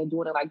differently, and then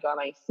doing it like y'all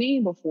ain't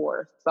seen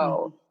before.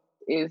 So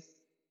we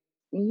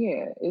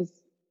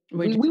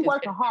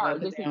working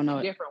hard, just in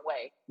a different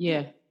way.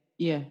 Yeah.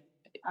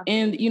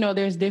 Absolutely. And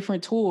there's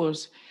different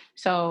tools.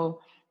 So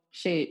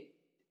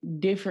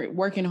different,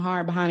 working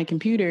hard behind a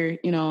computer,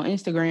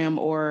 Instagram,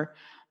 or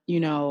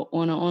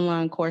on an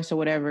online course or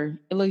whatever,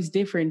 it looks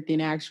different than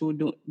actual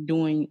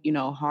doing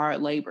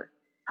hard labor.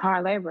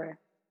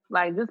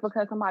 Like, just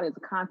because somebody's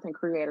a content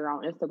creator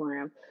on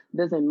Instagram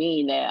doesn't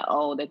mean that,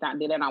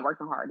 they're not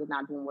working hard, they're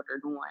not doing what they're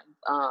doing.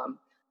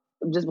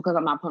 Just because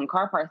I'm not putting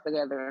car parts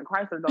together and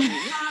Chrysler don't mean, you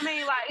know what I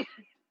mean? Like,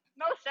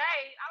 no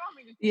shade. I don't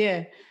mean to.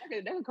 Yeah.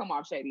 That could come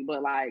off shady,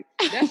 but like,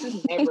 that's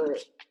just never.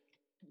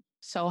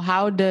 So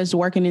how does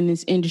working in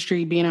this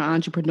industry, being an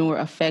entrepreneur,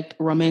 affect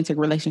romantic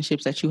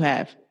relationships that you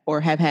have or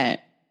have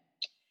had?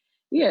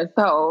 Yeah.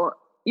 So,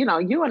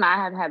 you and I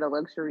have had the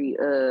luxury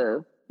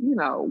of,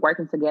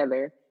 working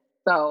together.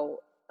 So,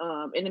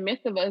 in the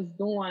midst of us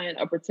doing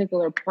a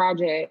particular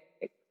project,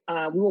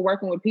 we were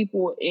working with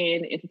people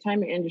in the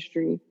entertainment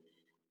industry.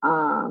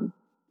 And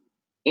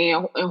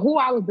who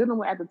I was dealing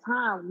with at the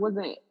time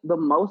wasn't the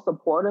most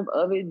supportive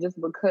of it,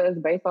 just because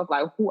based off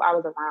like who I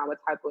was around, what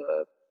type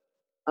of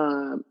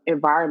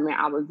environment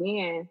I was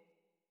in.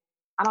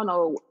 I don't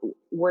know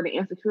where the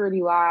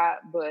insecurity lied,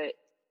 but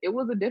it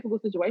was a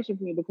difficult situation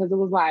for me because it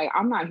was like,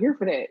 I'm not here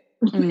for that.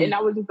 And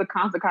that was just a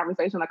constant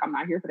conversation. Like, I'm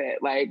not here for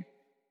that. Like,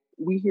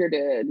 we here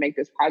to make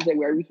this project,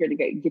 where we here to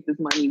get this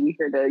money. We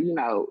here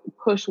to,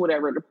 push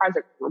whatever the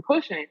project we're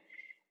pushing.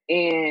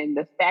 And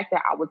the fact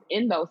that I was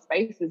in those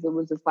spaces, it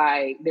was just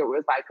like, there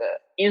was like a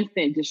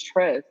instant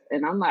distrust.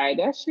 And I'm like,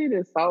 that shit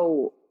is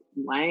so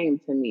lame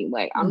to me.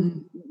 Like, I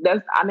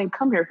didn't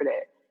come here for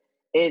that.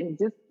 And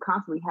just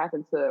constantly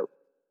having to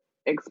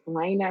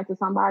explain that to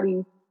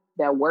somebody,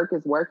 that work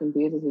is work and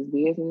business is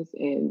business,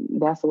 and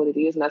that's what it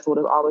is, and that's what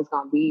it's always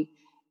gonna be,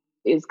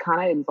 is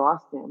kind of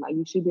exhausting. Like,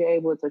 you should be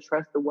able to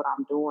trust that what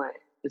I'm doing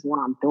is what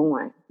I'm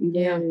doing. You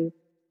know what I mean?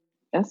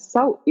 That's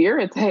so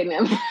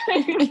irritating.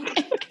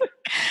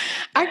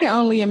 I can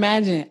only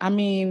imagine. I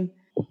mean,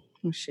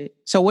 shit.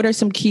 So what are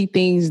some key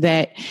things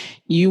that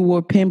you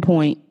will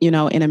pinpoint, in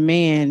a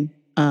man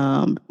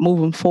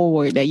moving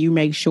forward, that you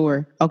make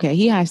sure, okay,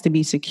 he has to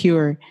be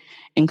secure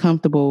and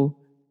comfortable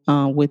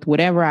with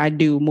whatever I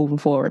do moving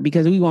forward,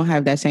 because we won't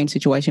have that same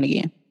situation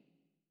again?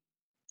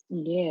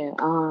 Yeah.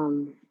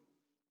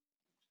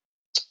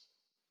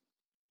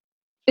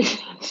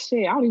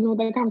 Shit, I don't even know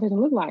what that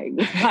conversation look like.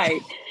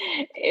 Like,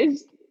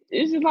 it's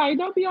just like,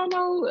 don't be on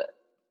no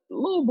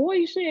little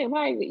boy shit.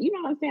 Like, you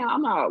know what I'm saying?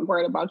 I'm not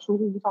worried about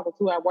who you're talking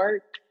to at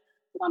work.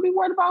 You don't be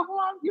worried about who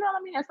I'm, you know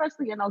what I mean?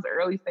 Especially in those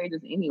early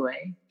stages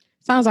anyway.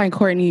 Sounds like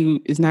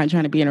Courtney is not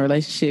trying to be in a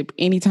relationship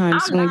anytime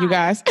soon, you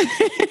guys.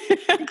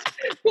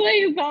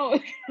 Please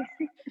don't.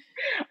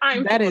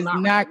 That is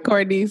not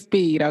Courtney's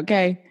speed,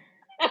 okay?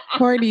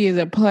 Courtney is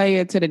a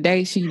player to the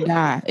day she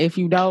die. If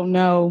you don't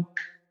know,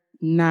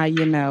 now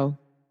you know.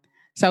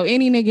 So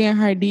any nigga in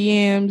her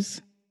DMs,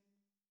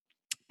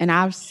 and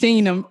I've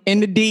seen them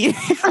in the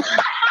DMs.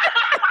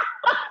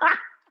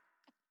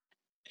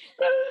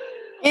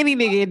 Any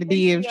nigga in the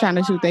DMs trying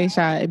to shoot their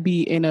shot and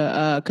be in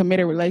a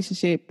committed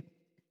relationship,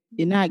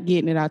 you're not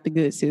getting it out the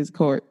good sis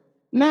court.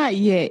 Not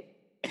yet.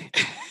 Need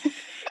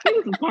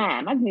some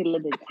time. I just need a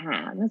little bit of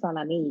time. That's all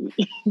I need.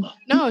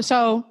 No,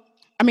 so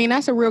I mean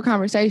that's a real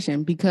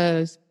conversation,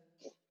 because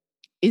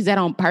is that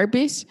on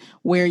purpose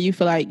where you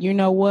feel like, you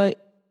know what?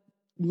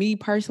 Me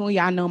personally,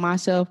 I know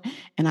myself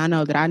and I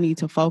know that I need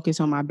to focus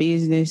on my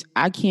business.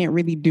 I can't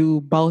really do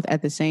both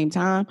at the same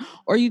time.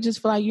 Or you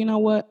just feel like, you know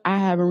what? I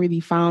haven't really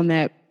found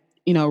that,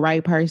 you know,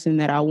 right person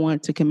that I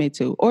want to commit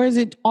to. Or is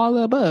it all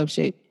the above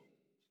shit?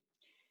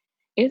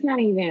 It's not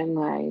even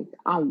like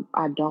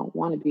I don't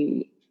want to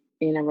be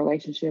in a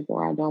relationship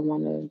or I don't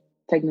want to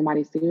take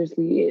nobody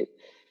seriously.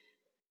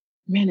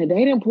 Man, the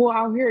dating pool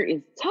out here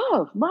is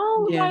tough,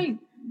 bro. Yeah. Like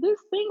this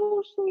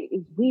single shit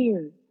is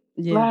weird.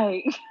 Yeah.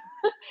 Like,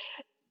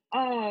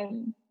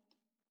 and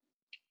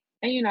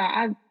you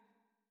know,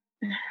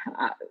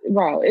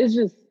 bro, it's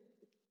just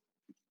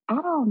I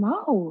don't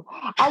know.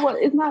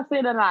 It's not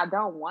saying that I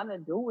don't want to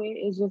do it.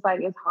 It's just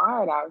like it's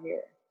hard out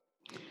here.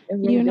 It's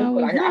really you know,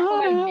 difficult it's out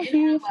hard out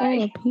here for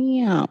a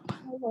pimp.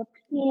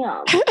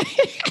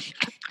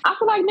 I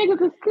feel like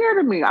niggas is scared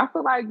of me. I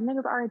feel like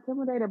niggas are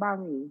intimidated by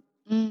me.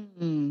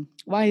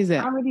 Why is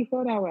that? I really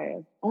feel that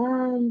way.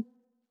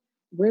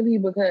 Really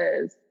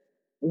because,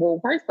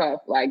 well, first off,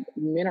 like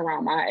men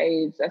around my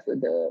age, that's a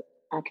dub.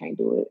 I can't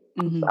do it.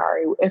 I'm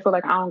sorry. I feel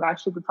like I don't got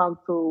shit to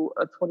talk to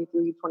a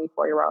 23,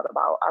 24-year-old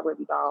about. I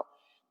really don't.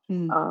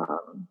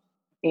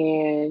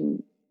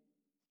 And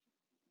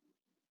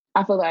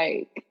I feel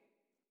like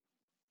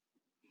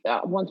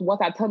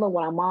once I tell her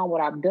what I'm on,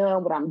 what I've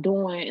done, what I'm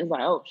doing, it's like,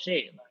 oh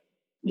shit.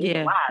 This is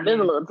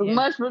a little too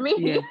much for me.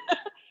 Yeah.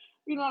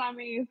 You know what I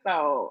mean?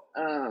 So,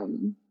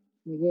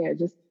 yeah,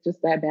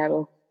 just that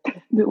battle.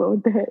 Dealing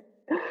with that.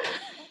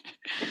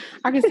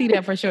 I can see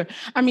that for sure.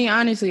 I mean,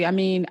 honestly,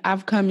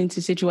 I've come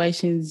into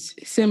situations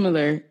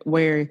similar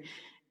where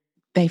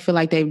they feel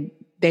like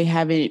they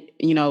haven't,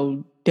 you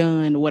know,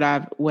 done what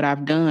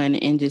I've done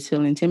and just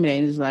feel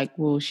intimidated. It's like,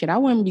 well, shit, I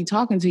wouldn't be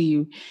talking to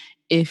you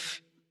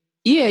if,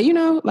 yeah, you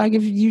know, like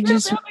if you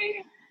just,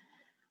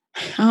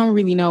 I don't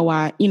really know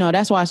why, you know,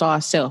 that's why it's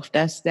all self.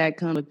 That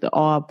comes with the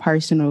all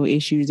personal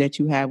issues that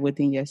you have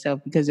within yourself.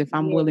 Because if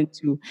I'm willing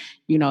to,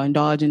 you know,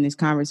 indulge in this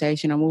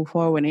conversation or move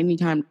forward any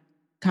kind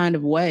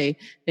of way,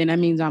 then that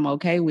means I'm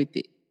okay with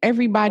it.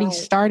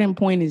 Everybody's starting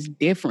point is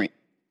different.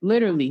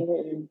 Literally.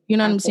 Absolutely. You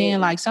know what I'm saying?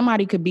 Like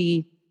somebody could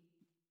be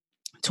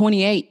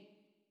 28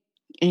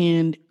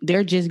 and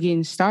they're just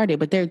getting started,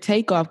 but their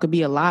takeoff could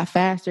be a lot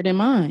faster than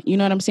mine. You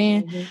know what I'm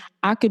saying?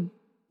 I could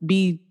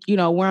be, you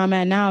know, where I'm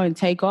at now and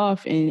take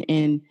off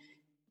and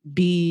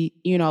be,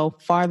 you know,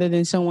 farther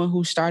than someone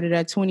who started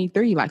at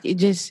 23. Like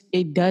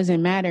it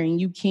doesn't matter.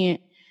 And you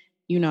can't,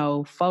 you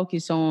know,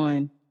 focus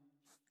on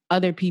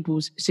other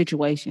people's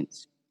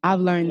situations. I've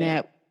learned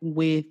that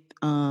with,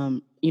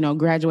 you know,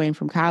 graduating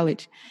from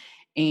college,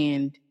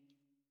 and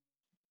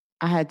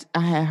I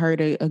had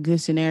heard a good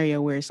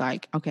scenario where it's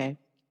like, okay,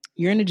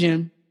 you're in the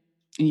gym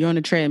and you're on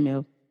the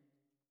treadmill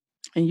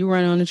and you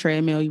run on the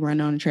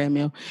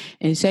treadmill,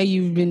 and say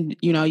you've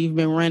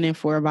been running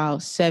for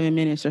about 7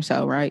 minutes or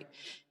so, right?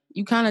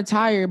 You kind of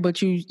tired,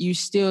 but you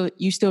still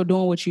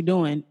doing what you're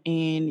doing,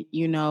 and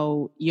you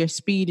know your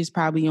speed is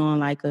probably on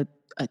like a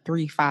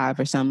 3.5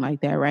 or something like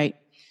that, right?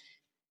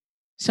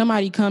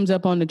 Somebody comes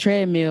up on the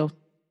treadmill,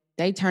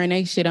 they turn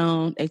their shit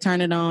on, they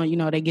turn it on, you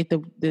know, they get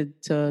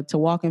to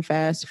walking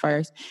fast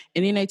first,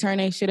 and then they turn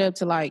their shit up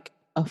to like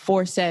a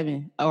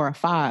 4.7 or a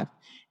 5,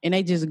 and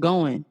they just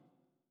going,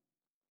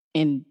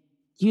 and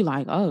you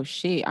like, oh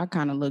shit, I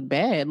kind of look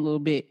bad a little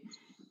bit.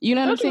 You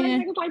know what I'm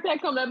saying? Niggas like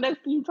that come up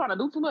next to you trying to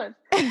do too much.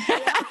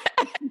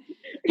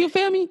 You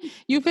feel me?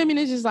 And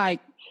it's just like,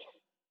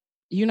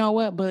 you know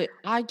what? But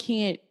I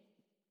can't.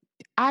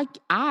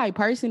 I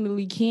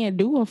personally can't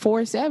do a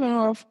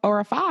 4.7 or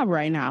a 5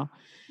 right now.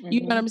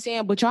 You know what I'm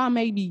saying? But y'all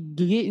may be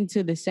getting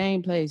to the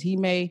same place. He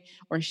may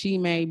or she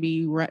may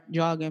be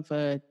jogging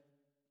for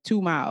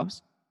 2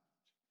 miles,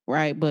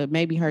 right? But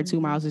maybe her 2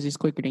 miles is just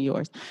quicker than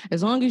yours.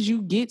 As long as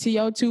you get to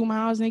your 2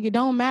 miles, nigga, it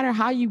don't matter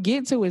how you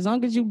get to it, as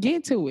long as you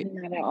get to it.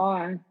 Not at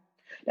all.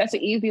 That's the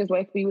easiest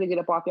way for you to get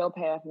up off your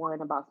path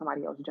worrying about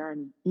somebody else's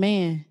journey.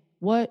 Man,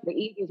 what? The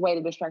easiest way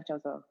to distract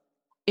yourself.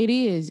 It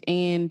is.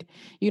 And,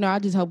 you know, I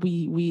just hope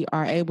we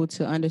are able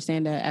to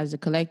understand that as a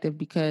collective,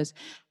 because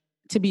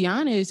to be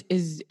honest,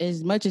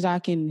 as much as I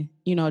can,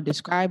 you know,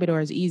 describe it, or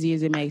as easy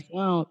as it may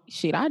sound,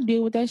 shit, I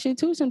deal with that shit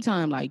too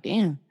sometimes. Like,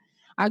 damn,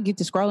 I get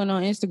to scrolling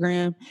on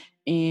Instagram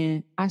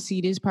and I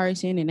see this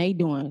person and they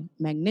doing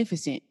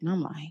magnificent. And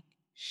I'm like,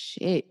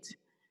 shit,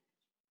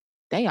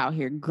 they out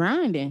here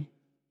grinding.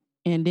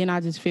 And then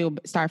I just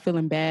start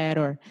feeling bad,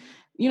 or,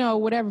 you know,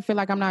 whatever, feel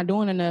like I'm not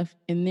doing enough.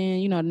 And then,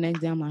 you know, the next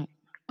day I'm like,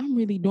 I'm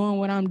really doing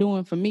what I'm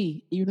doing for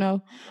me. You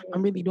know,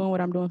 I'm really doing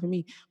what I'm doing for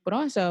me. But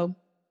also,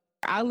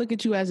 I look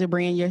at you as a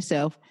brand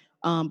yourself.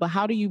 But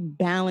how do you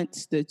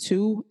balance the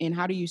two, and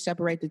how do you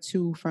separate the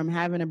two from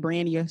having a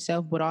brand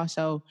yourself, but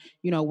also,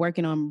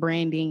 working on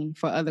branding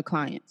for other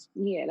clients?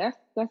 Yeah,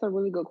 that's a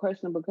really good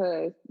question,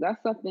 because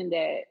that's something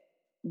that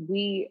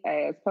we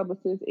as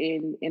publicists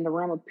in the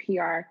realm of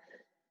PR,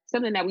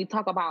 something that we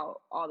talk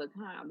about all the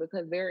time,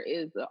 because there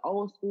is the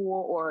old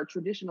school or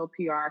traditional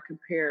PR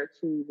compared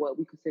to what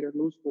we consider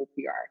new school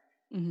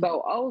PR. Mm-hmm.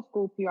 So old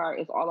school PR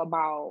is all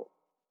about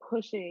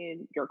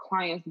pushing your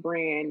client's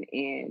brand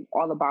and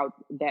all about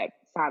that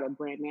side of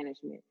brand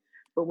management.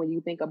 But when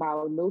you think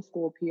about new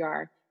school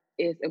PR,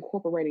 it's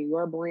incorporating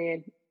your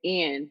brand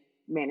and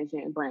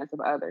managing brands of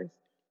others.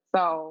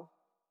 So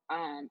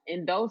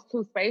in those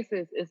two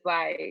spaces, it's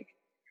like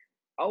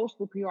old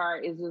school PR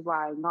is just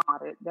like, no,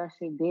 that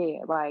shit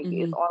dead. Like,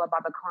 it's all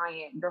about the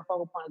client. Your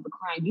focal point is the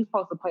client. You're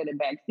supposed to play the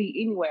back seat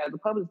anyway. As a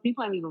public,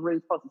 people ain't even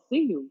really supposed to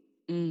see you.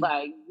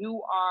 Like,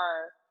 you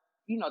are,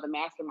 the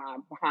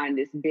mastermind behind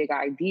this big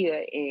idea,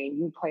 and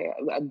you play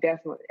a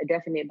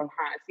definite behind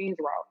the scenes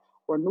role.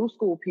 Where new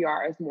school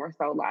PR is more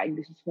so like,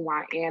 this is who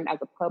I am as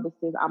a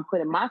publicist. I'm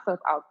putting myself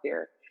out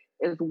there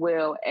as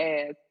well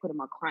as putting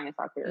my clients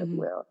out there as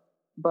well.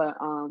 But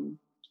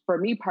for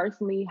me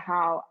personally,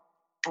 how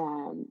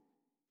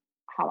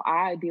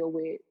I deal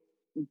with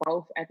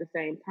both at the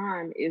same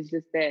time is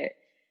just that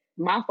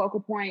my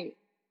focal point,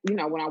 when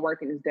I'm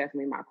working, is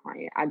definitely my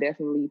client. I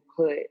definitely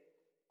put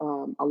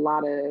a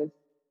lot of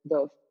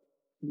the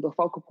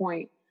focal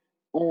point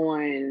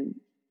on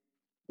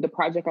the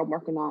project I'm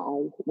working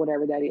on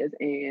whatever that is.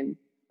 And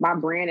my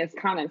brand is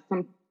kind of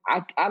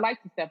I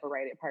like to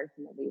separate it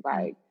personally.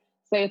 Like,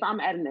 say if I'm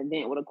at an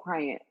event with a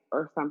client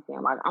or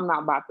something, like, I'm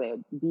not about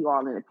to be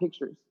all in the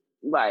pictures.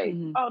 Like,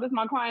 oh, this is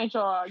my client,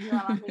 y'all. You know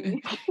what I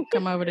mean?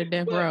 Come over to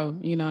death row.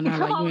 Not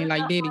like you ain't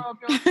like Diddy.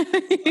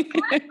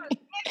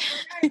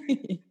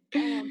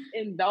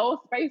 In those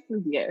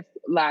spaces, yes.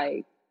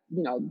 Like,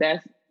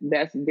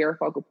 that's their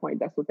focal point.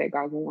 That's what they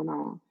got going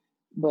on.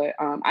 But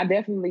I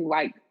definitely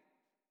like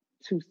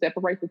to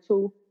separate the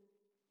two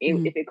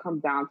if it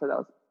comes down to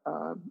those.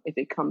 If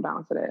it comes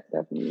down to that,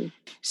 definitely.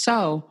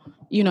 So,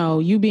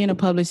 you being a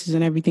publicist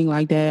and everything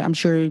like that, I'm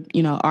sure,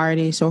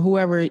 artists or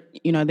whoever,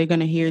 they're going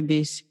to hear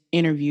this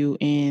interview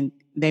and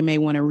they may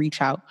want to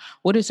reach out.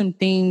 What are some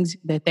things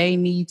that they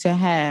need to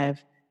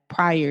have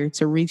prior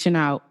to reaching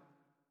out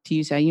to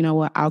you? Say, you know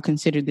what, I'll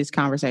consider this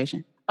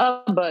conversation. A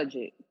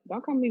budget.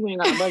 Don't come to me when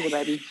you ain't got a budget,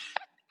 baby.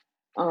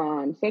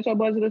 Set your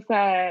budget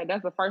aside.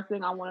 That's the first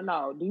thing I want to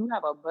know. Do you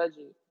have a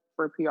budget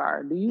for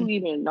PR? Do you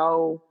even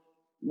know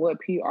what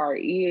PR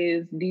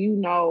is? Do you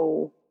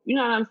know what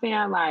I'm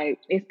saying? Like,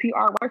 is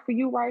PR work for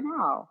you right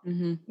now?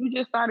 You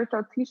just started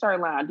your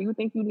t-shirt line. Do you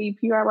think you need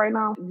PR right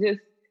now?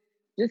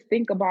 Just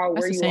think about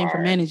That's where you are. That's the same for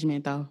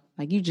management, though.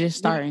 Like, you just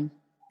starting.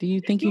 Do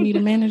you think you need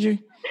a manager?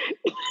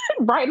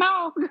 Right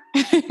now?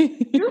 At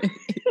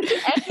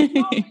this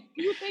moment,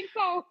 you think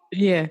so?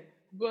 Yeah.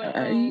 But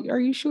are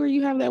you sure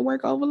you have that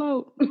work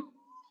overload?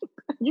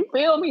 You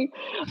feel me?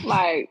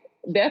 Like,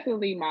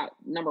 definitely my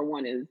number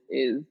one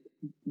is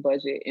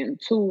budget, and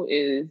two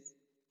is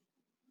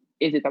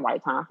it the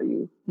right time for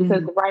you?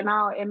 Because right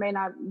now you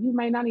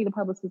may not need a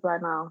publicist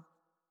right now,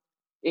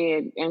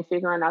 and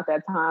figuring out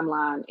that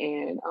timeline,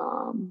 and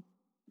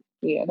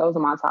those are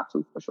my top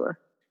two for sure.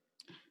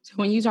 So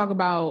when you talk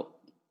about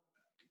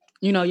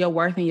your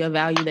worth and your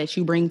value that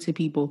you bring to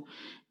people,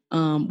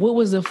 what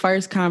was the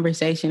first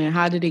conversation and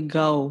how did it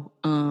go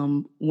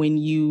when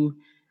you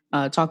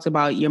talked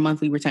about your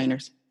monthly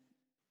retainers?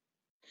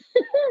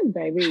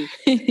 Baby,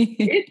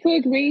 it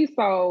took me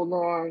so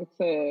long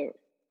to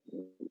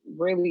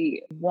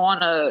really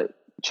want to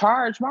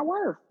charge my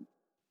worth.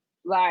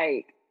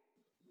 Like,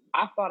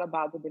 I thought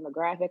about the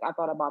demographic. I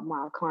thought about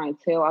my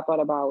clientele. I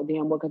thought about,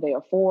 what could they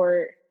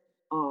afford?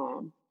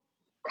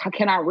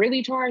 Can I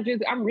really charge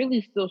this? I'm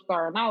really still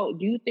starting out.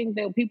 Do you think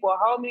that people will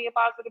hold me if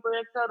I sit there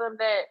and tell them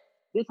that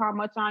this is how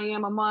much I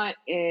am a month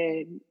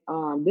and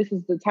this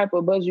is the type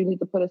of budget you need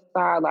to put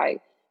aside?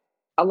 Like,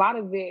 a lot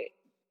of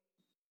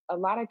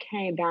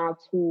came down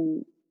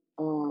to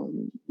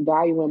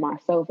valuing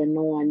myself and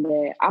knowing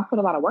that I put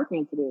a lot of work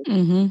into this,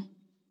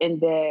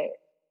 and that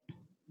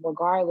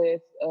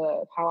regardless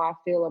of how I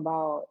feel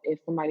about if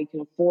somebody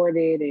can afford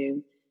it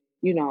and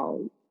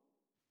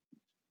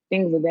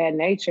things of that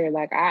nature,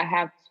 like, I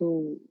have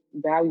to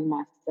value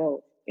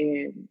myself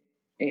and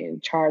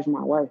charge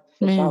my worth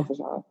for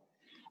sure.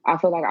 I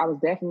feel like I was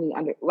definitely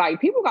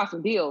people got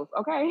some deals,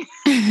 okay?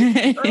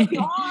 Early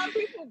on,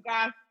 people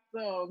got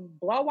some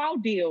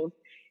blowout deals.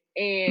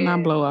 And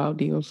not blowout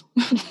deals.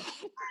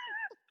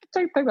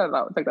 Take that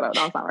out. No,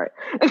 it's not right.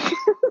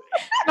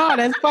 No,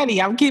 that's funny.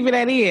 I'm keeping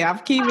that in.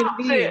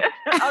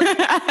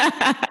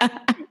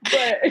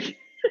 But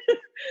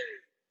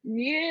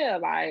yeah,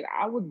 like,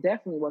 I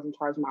definitely wasn't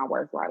charging my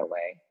worth right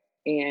away.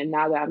 And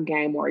now that I've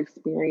gained more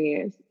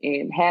experience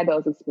and had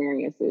those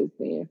experiences,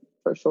 then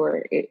for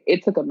sure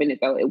it took a minute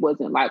though. It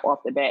wasn't like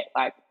off the bat.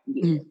 Like,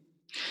 yeah.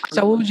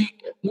 So what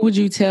would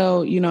you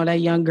tell that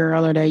young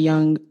girl or that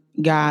young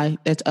guy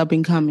that's up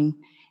and coming,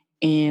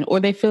 or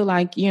they feel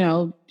like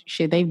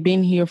shit, they've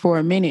been here for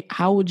a minute.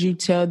 How would you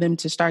tell them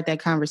to start that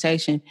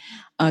conversation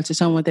to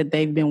someone that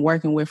they've been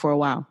working with for a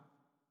while?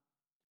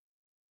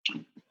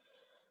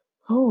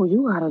 Oh,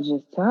 you gotta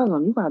just tell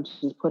them. You gotta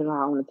just put it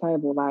out on the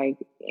table, like,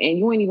 and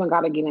you ain't even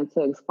gotta get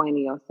into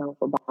explaining yourself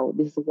about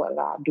this is what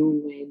I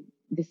do and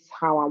this is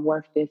how I'm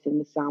worth this and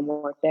this is how I'm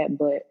worth that.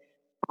 But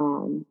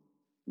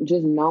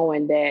just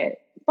knowing that,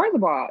 first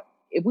of all,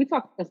 if we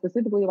talk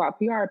specifically about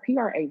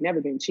PR ain't never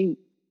been cheap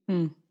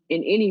in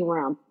any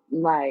realm.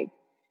 Like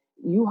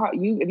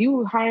if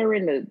you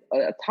hiring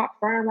a top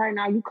firm right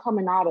now, you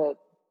coming out of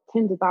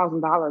tens of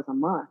 $1,000s a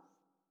month.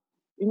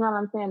 You know what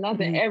I'm saying?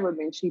 Nothing ever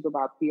been cheap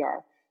about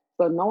PR.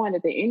 So knowing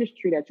that the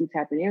industry that you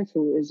tapping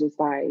into is just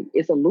like,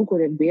 it's a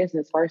lucrative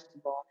business, first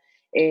of all,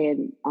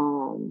 and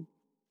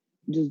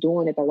just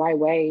doing it the right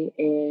way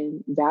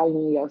and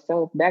valuing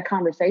yourself. That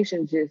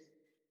conversation just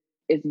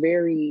it's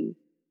very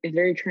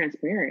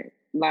transparent.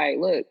 Like,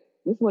 look,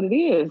 this is what it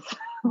is.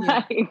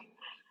 Yeah. Like,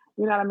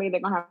 you know what I mean?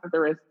 They're gonna have to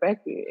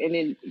respect it. And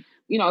then,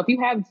 if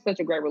you have such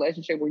a great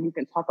relationship where you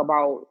can talk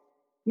about,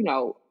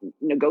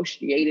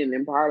 negotiating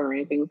and bartering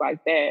and things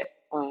like that,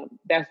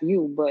 that's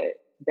you. But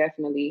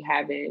definitely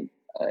having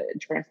a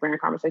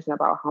transparent conversation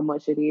about how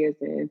much it is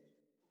and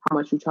how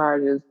much you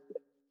charge is,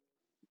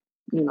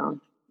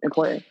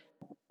 important.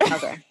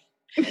 Okay.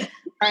 All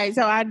right.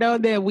 So I know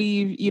that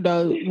we've,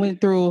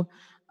 went through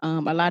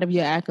a lot of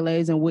your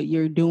accolades and what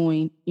you're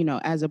doing,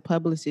 as a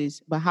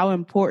publicist, but how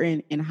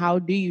important and how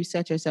do you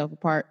set yourself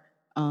apart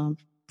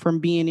from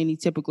being any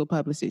typical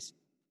publicist?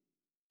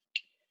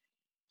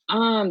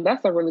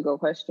 That's a really good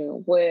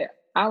question. What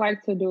I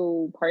like to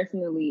do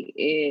personally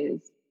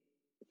is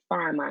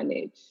find my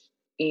niche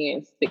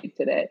and stick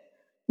to that,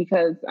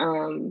 because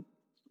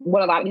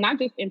what a lot, not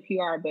just in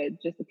PR,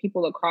 but just the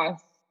people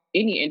across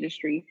any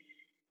industry,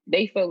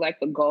 they feel like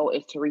the goal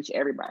is to reach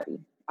everybody.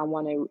 I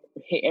want to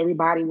hit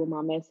everybody with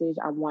my message.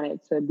 I want it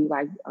to be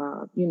like,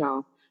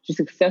 just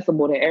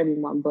accessible to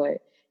everyone,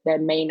 but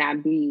that may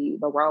not be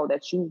the road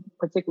that you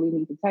particularly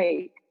need to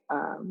take.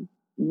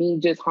 Me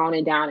just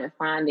honing down and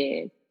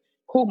finding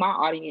who my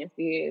audience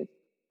is,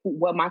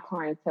 what my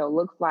clientele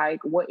looks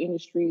like, what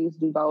industries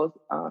do those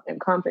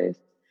encompass,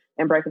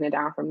 and breaking it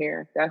down from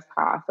there. That's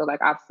how I feel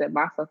like I've set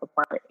myself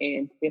apart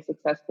and been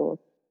successful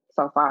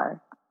so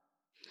far.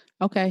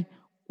 Okay.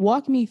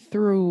 Walk me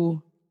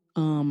through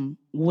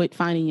what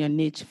finding your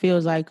niche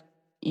feels like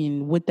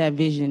and what that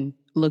vision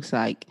looks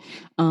like.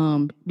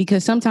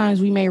 Because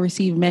sometimes we may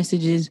receive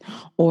messages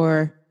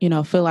or,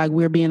 feel like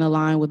we're being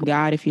aligned with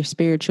God if you're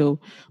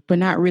spiritual, but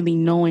not really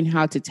knowing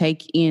how to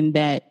take in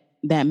that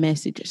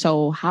message.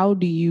 So how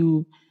do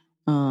you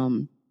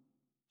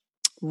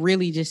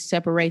really just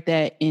separate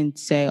that and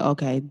say,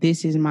 okay,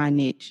 this is my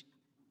niche?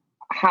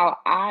 How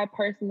I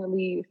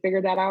personally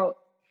figured that out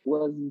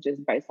was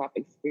just based off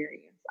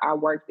experience. I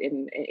worked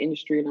in an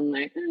industry and I'm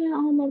like, I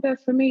don't know if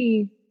that's for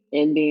me.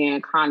 And then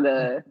kind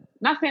of,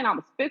 not saying I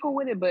was fickle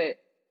with it, but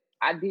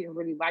I didn't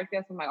really like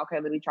that. So I'm like,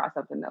 okay, let me try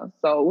something else.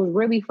 So it was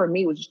really, for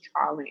me, it was just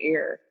trial and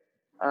error.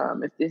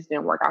 If this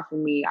didn't work out for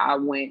me, I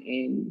went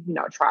and,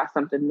 tried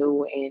something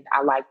new and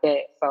I liked that.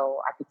 So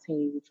I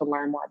continued to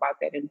learn more about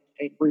that and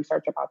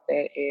research about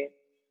that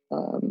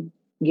and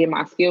get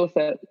my skill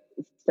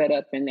set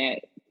up in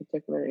that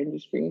particular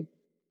industry.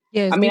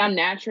 Yes, I mean, I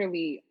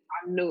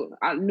knew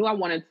I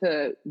wanted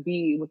to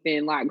be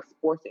within like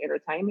sports and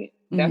entertainment.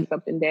 That's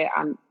something that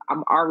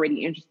I'm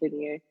already interested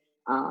in.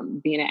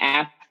 Being an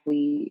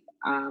athlete,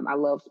 I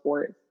love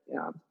sports,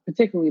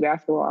 particularly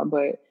basketball.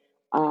 But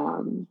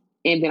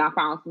and then I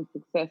found some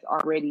success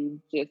already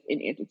just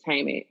in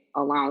entertainment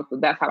alone. So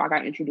that's how I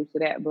got introduced to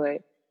that.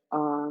 But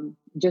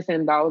just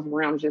in those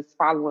realms, just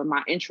following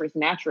my interests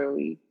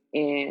naturally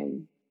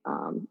and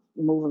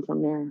moving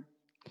from there.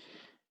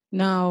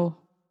 Now,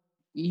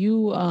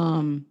 you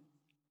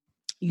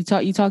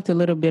talked a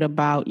little bit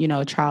about,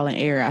 trial and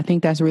error. I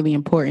think that's really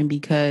important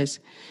because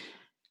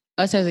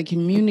us as a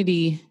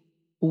community,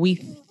 we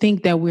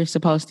think that we're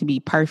supposed to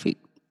be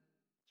perfect.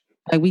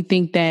 Like we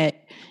think that,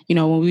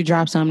 when we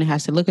drop something, it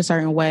has to look a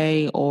certain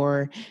way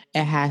or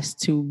it has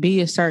to be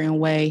a certain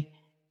way.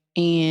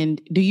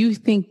 And do you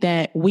think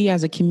that we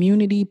as a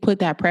community put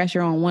that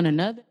pressure on one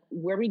another?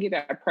 Where we get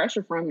that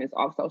pressure from is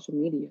off social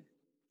media.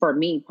 For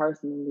me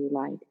personally,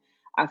 like,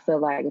 I feel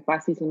like if I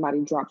see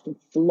somebody drop some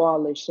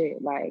flawless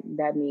shit, like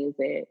that means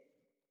that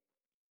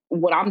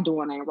what I'm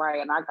doing ain't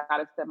right, and I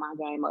gotta step my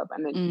game up.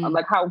 And then,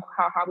 like how we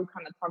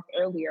kind of talked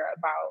earlier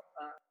about,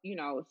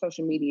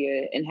 social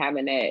media and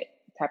having that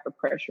type of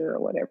pressure or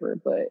whatever.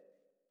 But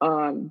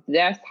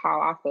that's how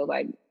I feel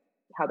like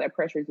how that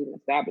pressure is even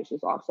established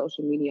is off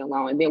social media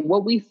alone. And then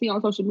what we see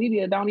on social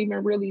media don't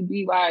even really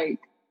be like,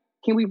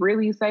 can we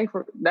really say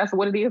that's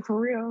what it is for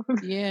real?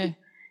 Yeah. You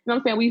know what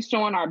I'm saying? We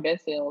showing our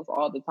best selves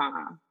all the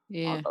time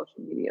on social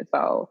media.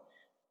 So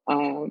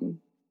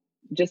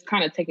just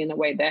kind of taking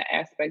away that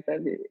aspect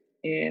of it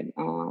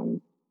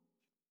and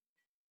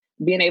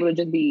being able to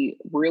just be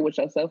real with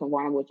yourself and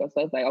wrong with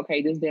yourself. Like,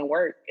 okay, this didn't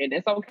work. And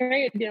it's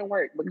okay it didn't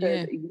work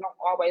because you don't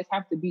always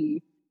have to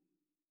be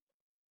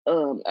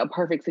a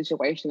perfect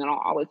situation. It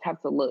don't always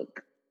have to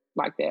look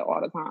like that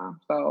all the time.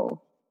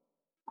 So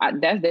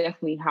that's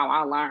definitely how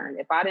I learned.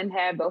 If I didn't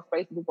have those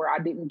spaces where I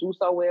didn't do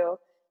so well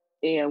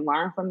and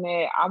learn from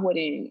that, I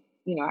wouldn't,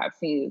 have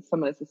seen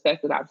some of the success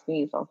that I've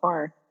seen so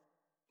far.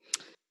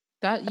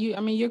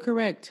 You're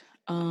correct.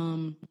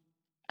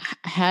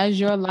 Has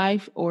your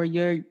life or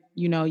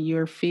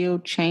your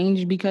field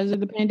changed because of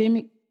the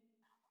pandemic?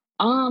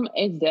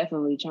 It's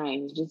definitely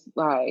changed. Just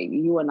like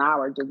you and I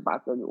were just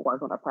about to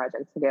work on a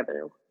project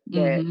together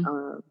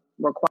that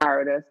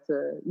required us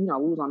to, we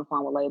was on the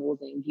phone with labels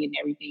and getting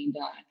everything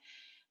done.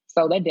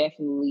 So that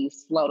definitely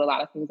slowed a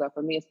lot of things up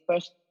for me,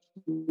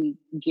 especially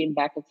getting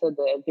back into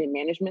the event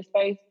management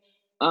space.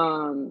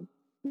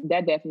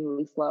 That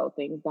definitely slowed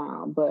things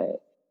down,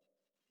 but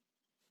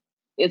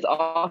it's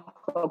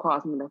also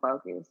caused me to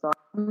focus. So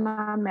I'm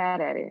not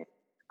mad at it.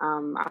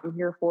 I'm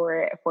here for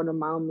it for the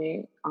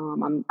moment.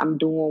 I'm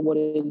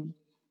doing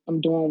I'm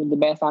doing the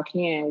best I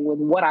can with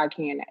what I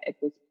can at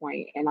this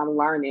point, and I'm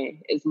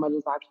learning as much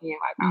as I can.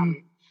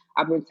 Like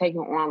I've been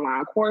taking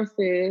online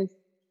courses.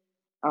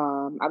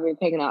 I've been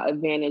taking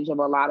advantage of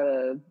a lot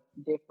of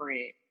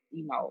different,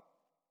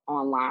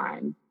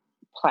 online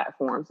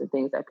platforms and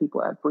things that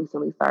people have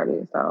recently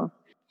started. So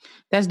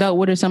that's dope.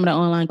 What are some of the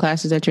online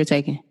classes that you're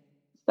taking?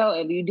 So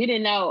if you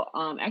didn't know,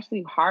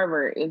 actually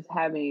Harvard is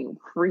having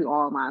free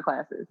online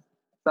classes.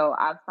 So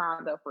I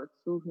signed up for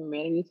 2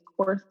 humanities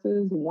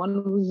courses.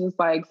 One was just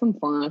like some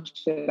fun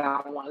shit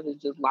I wanted to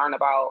just learn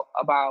about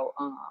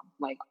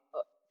like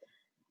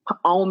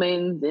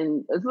omens,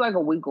 and it's like a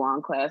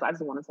week-long class. I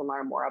just wanted to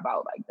learn more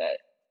about like that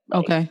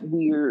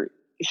weird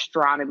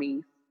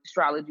astrology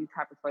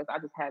type of stuff. I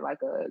just had like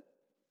a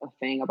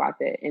thing about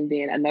that. And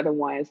then another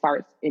one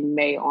starts in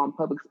May on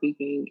public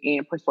speaking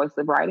and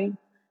persuasive writing.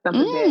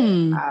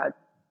 Something that,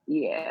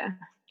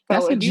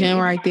 That's a gem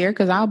right there,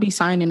 because I'll be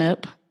signing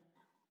up.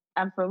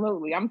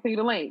 Absolutely. I'm seeing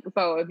the link.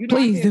 So if you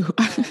please do.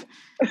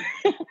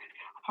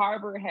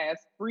 Harvard has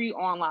free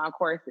online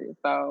courses.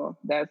 So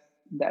that's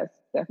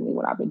definitely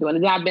what I've been doing.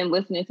 And then I've been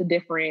listening to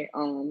different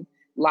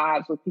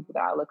lives with people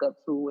that I look up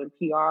to in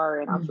PR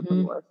and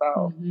entrepreneurs.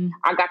 So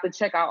I got to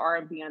check out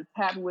R&B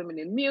Untapped, Women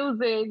in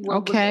Music.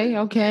 Okay.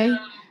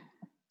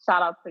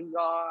 Shout out to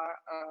y'all.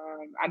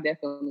 I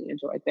definitely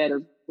enjoyed that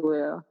as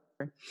well.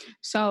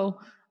 So,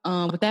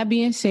 with that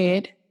being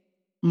said,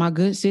 my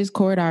good sis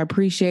Court, I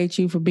appreciate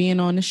you for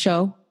being on the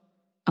show.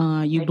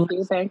 Thank you.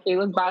 It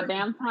was about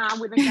damn time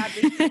we done got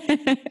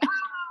this.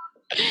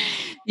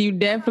 You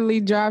definitely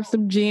dropped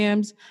some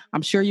gems.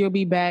 I'm sure you'll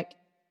be back.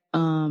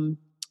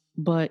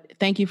 But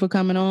thank you for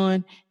coming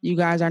on. You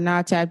guys are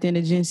now tapped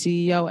into Gen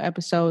CEO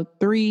episode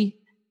 3.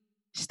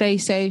 Stay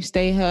safe,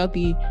 stay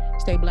healthy,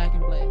 stay Black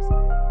and blessed.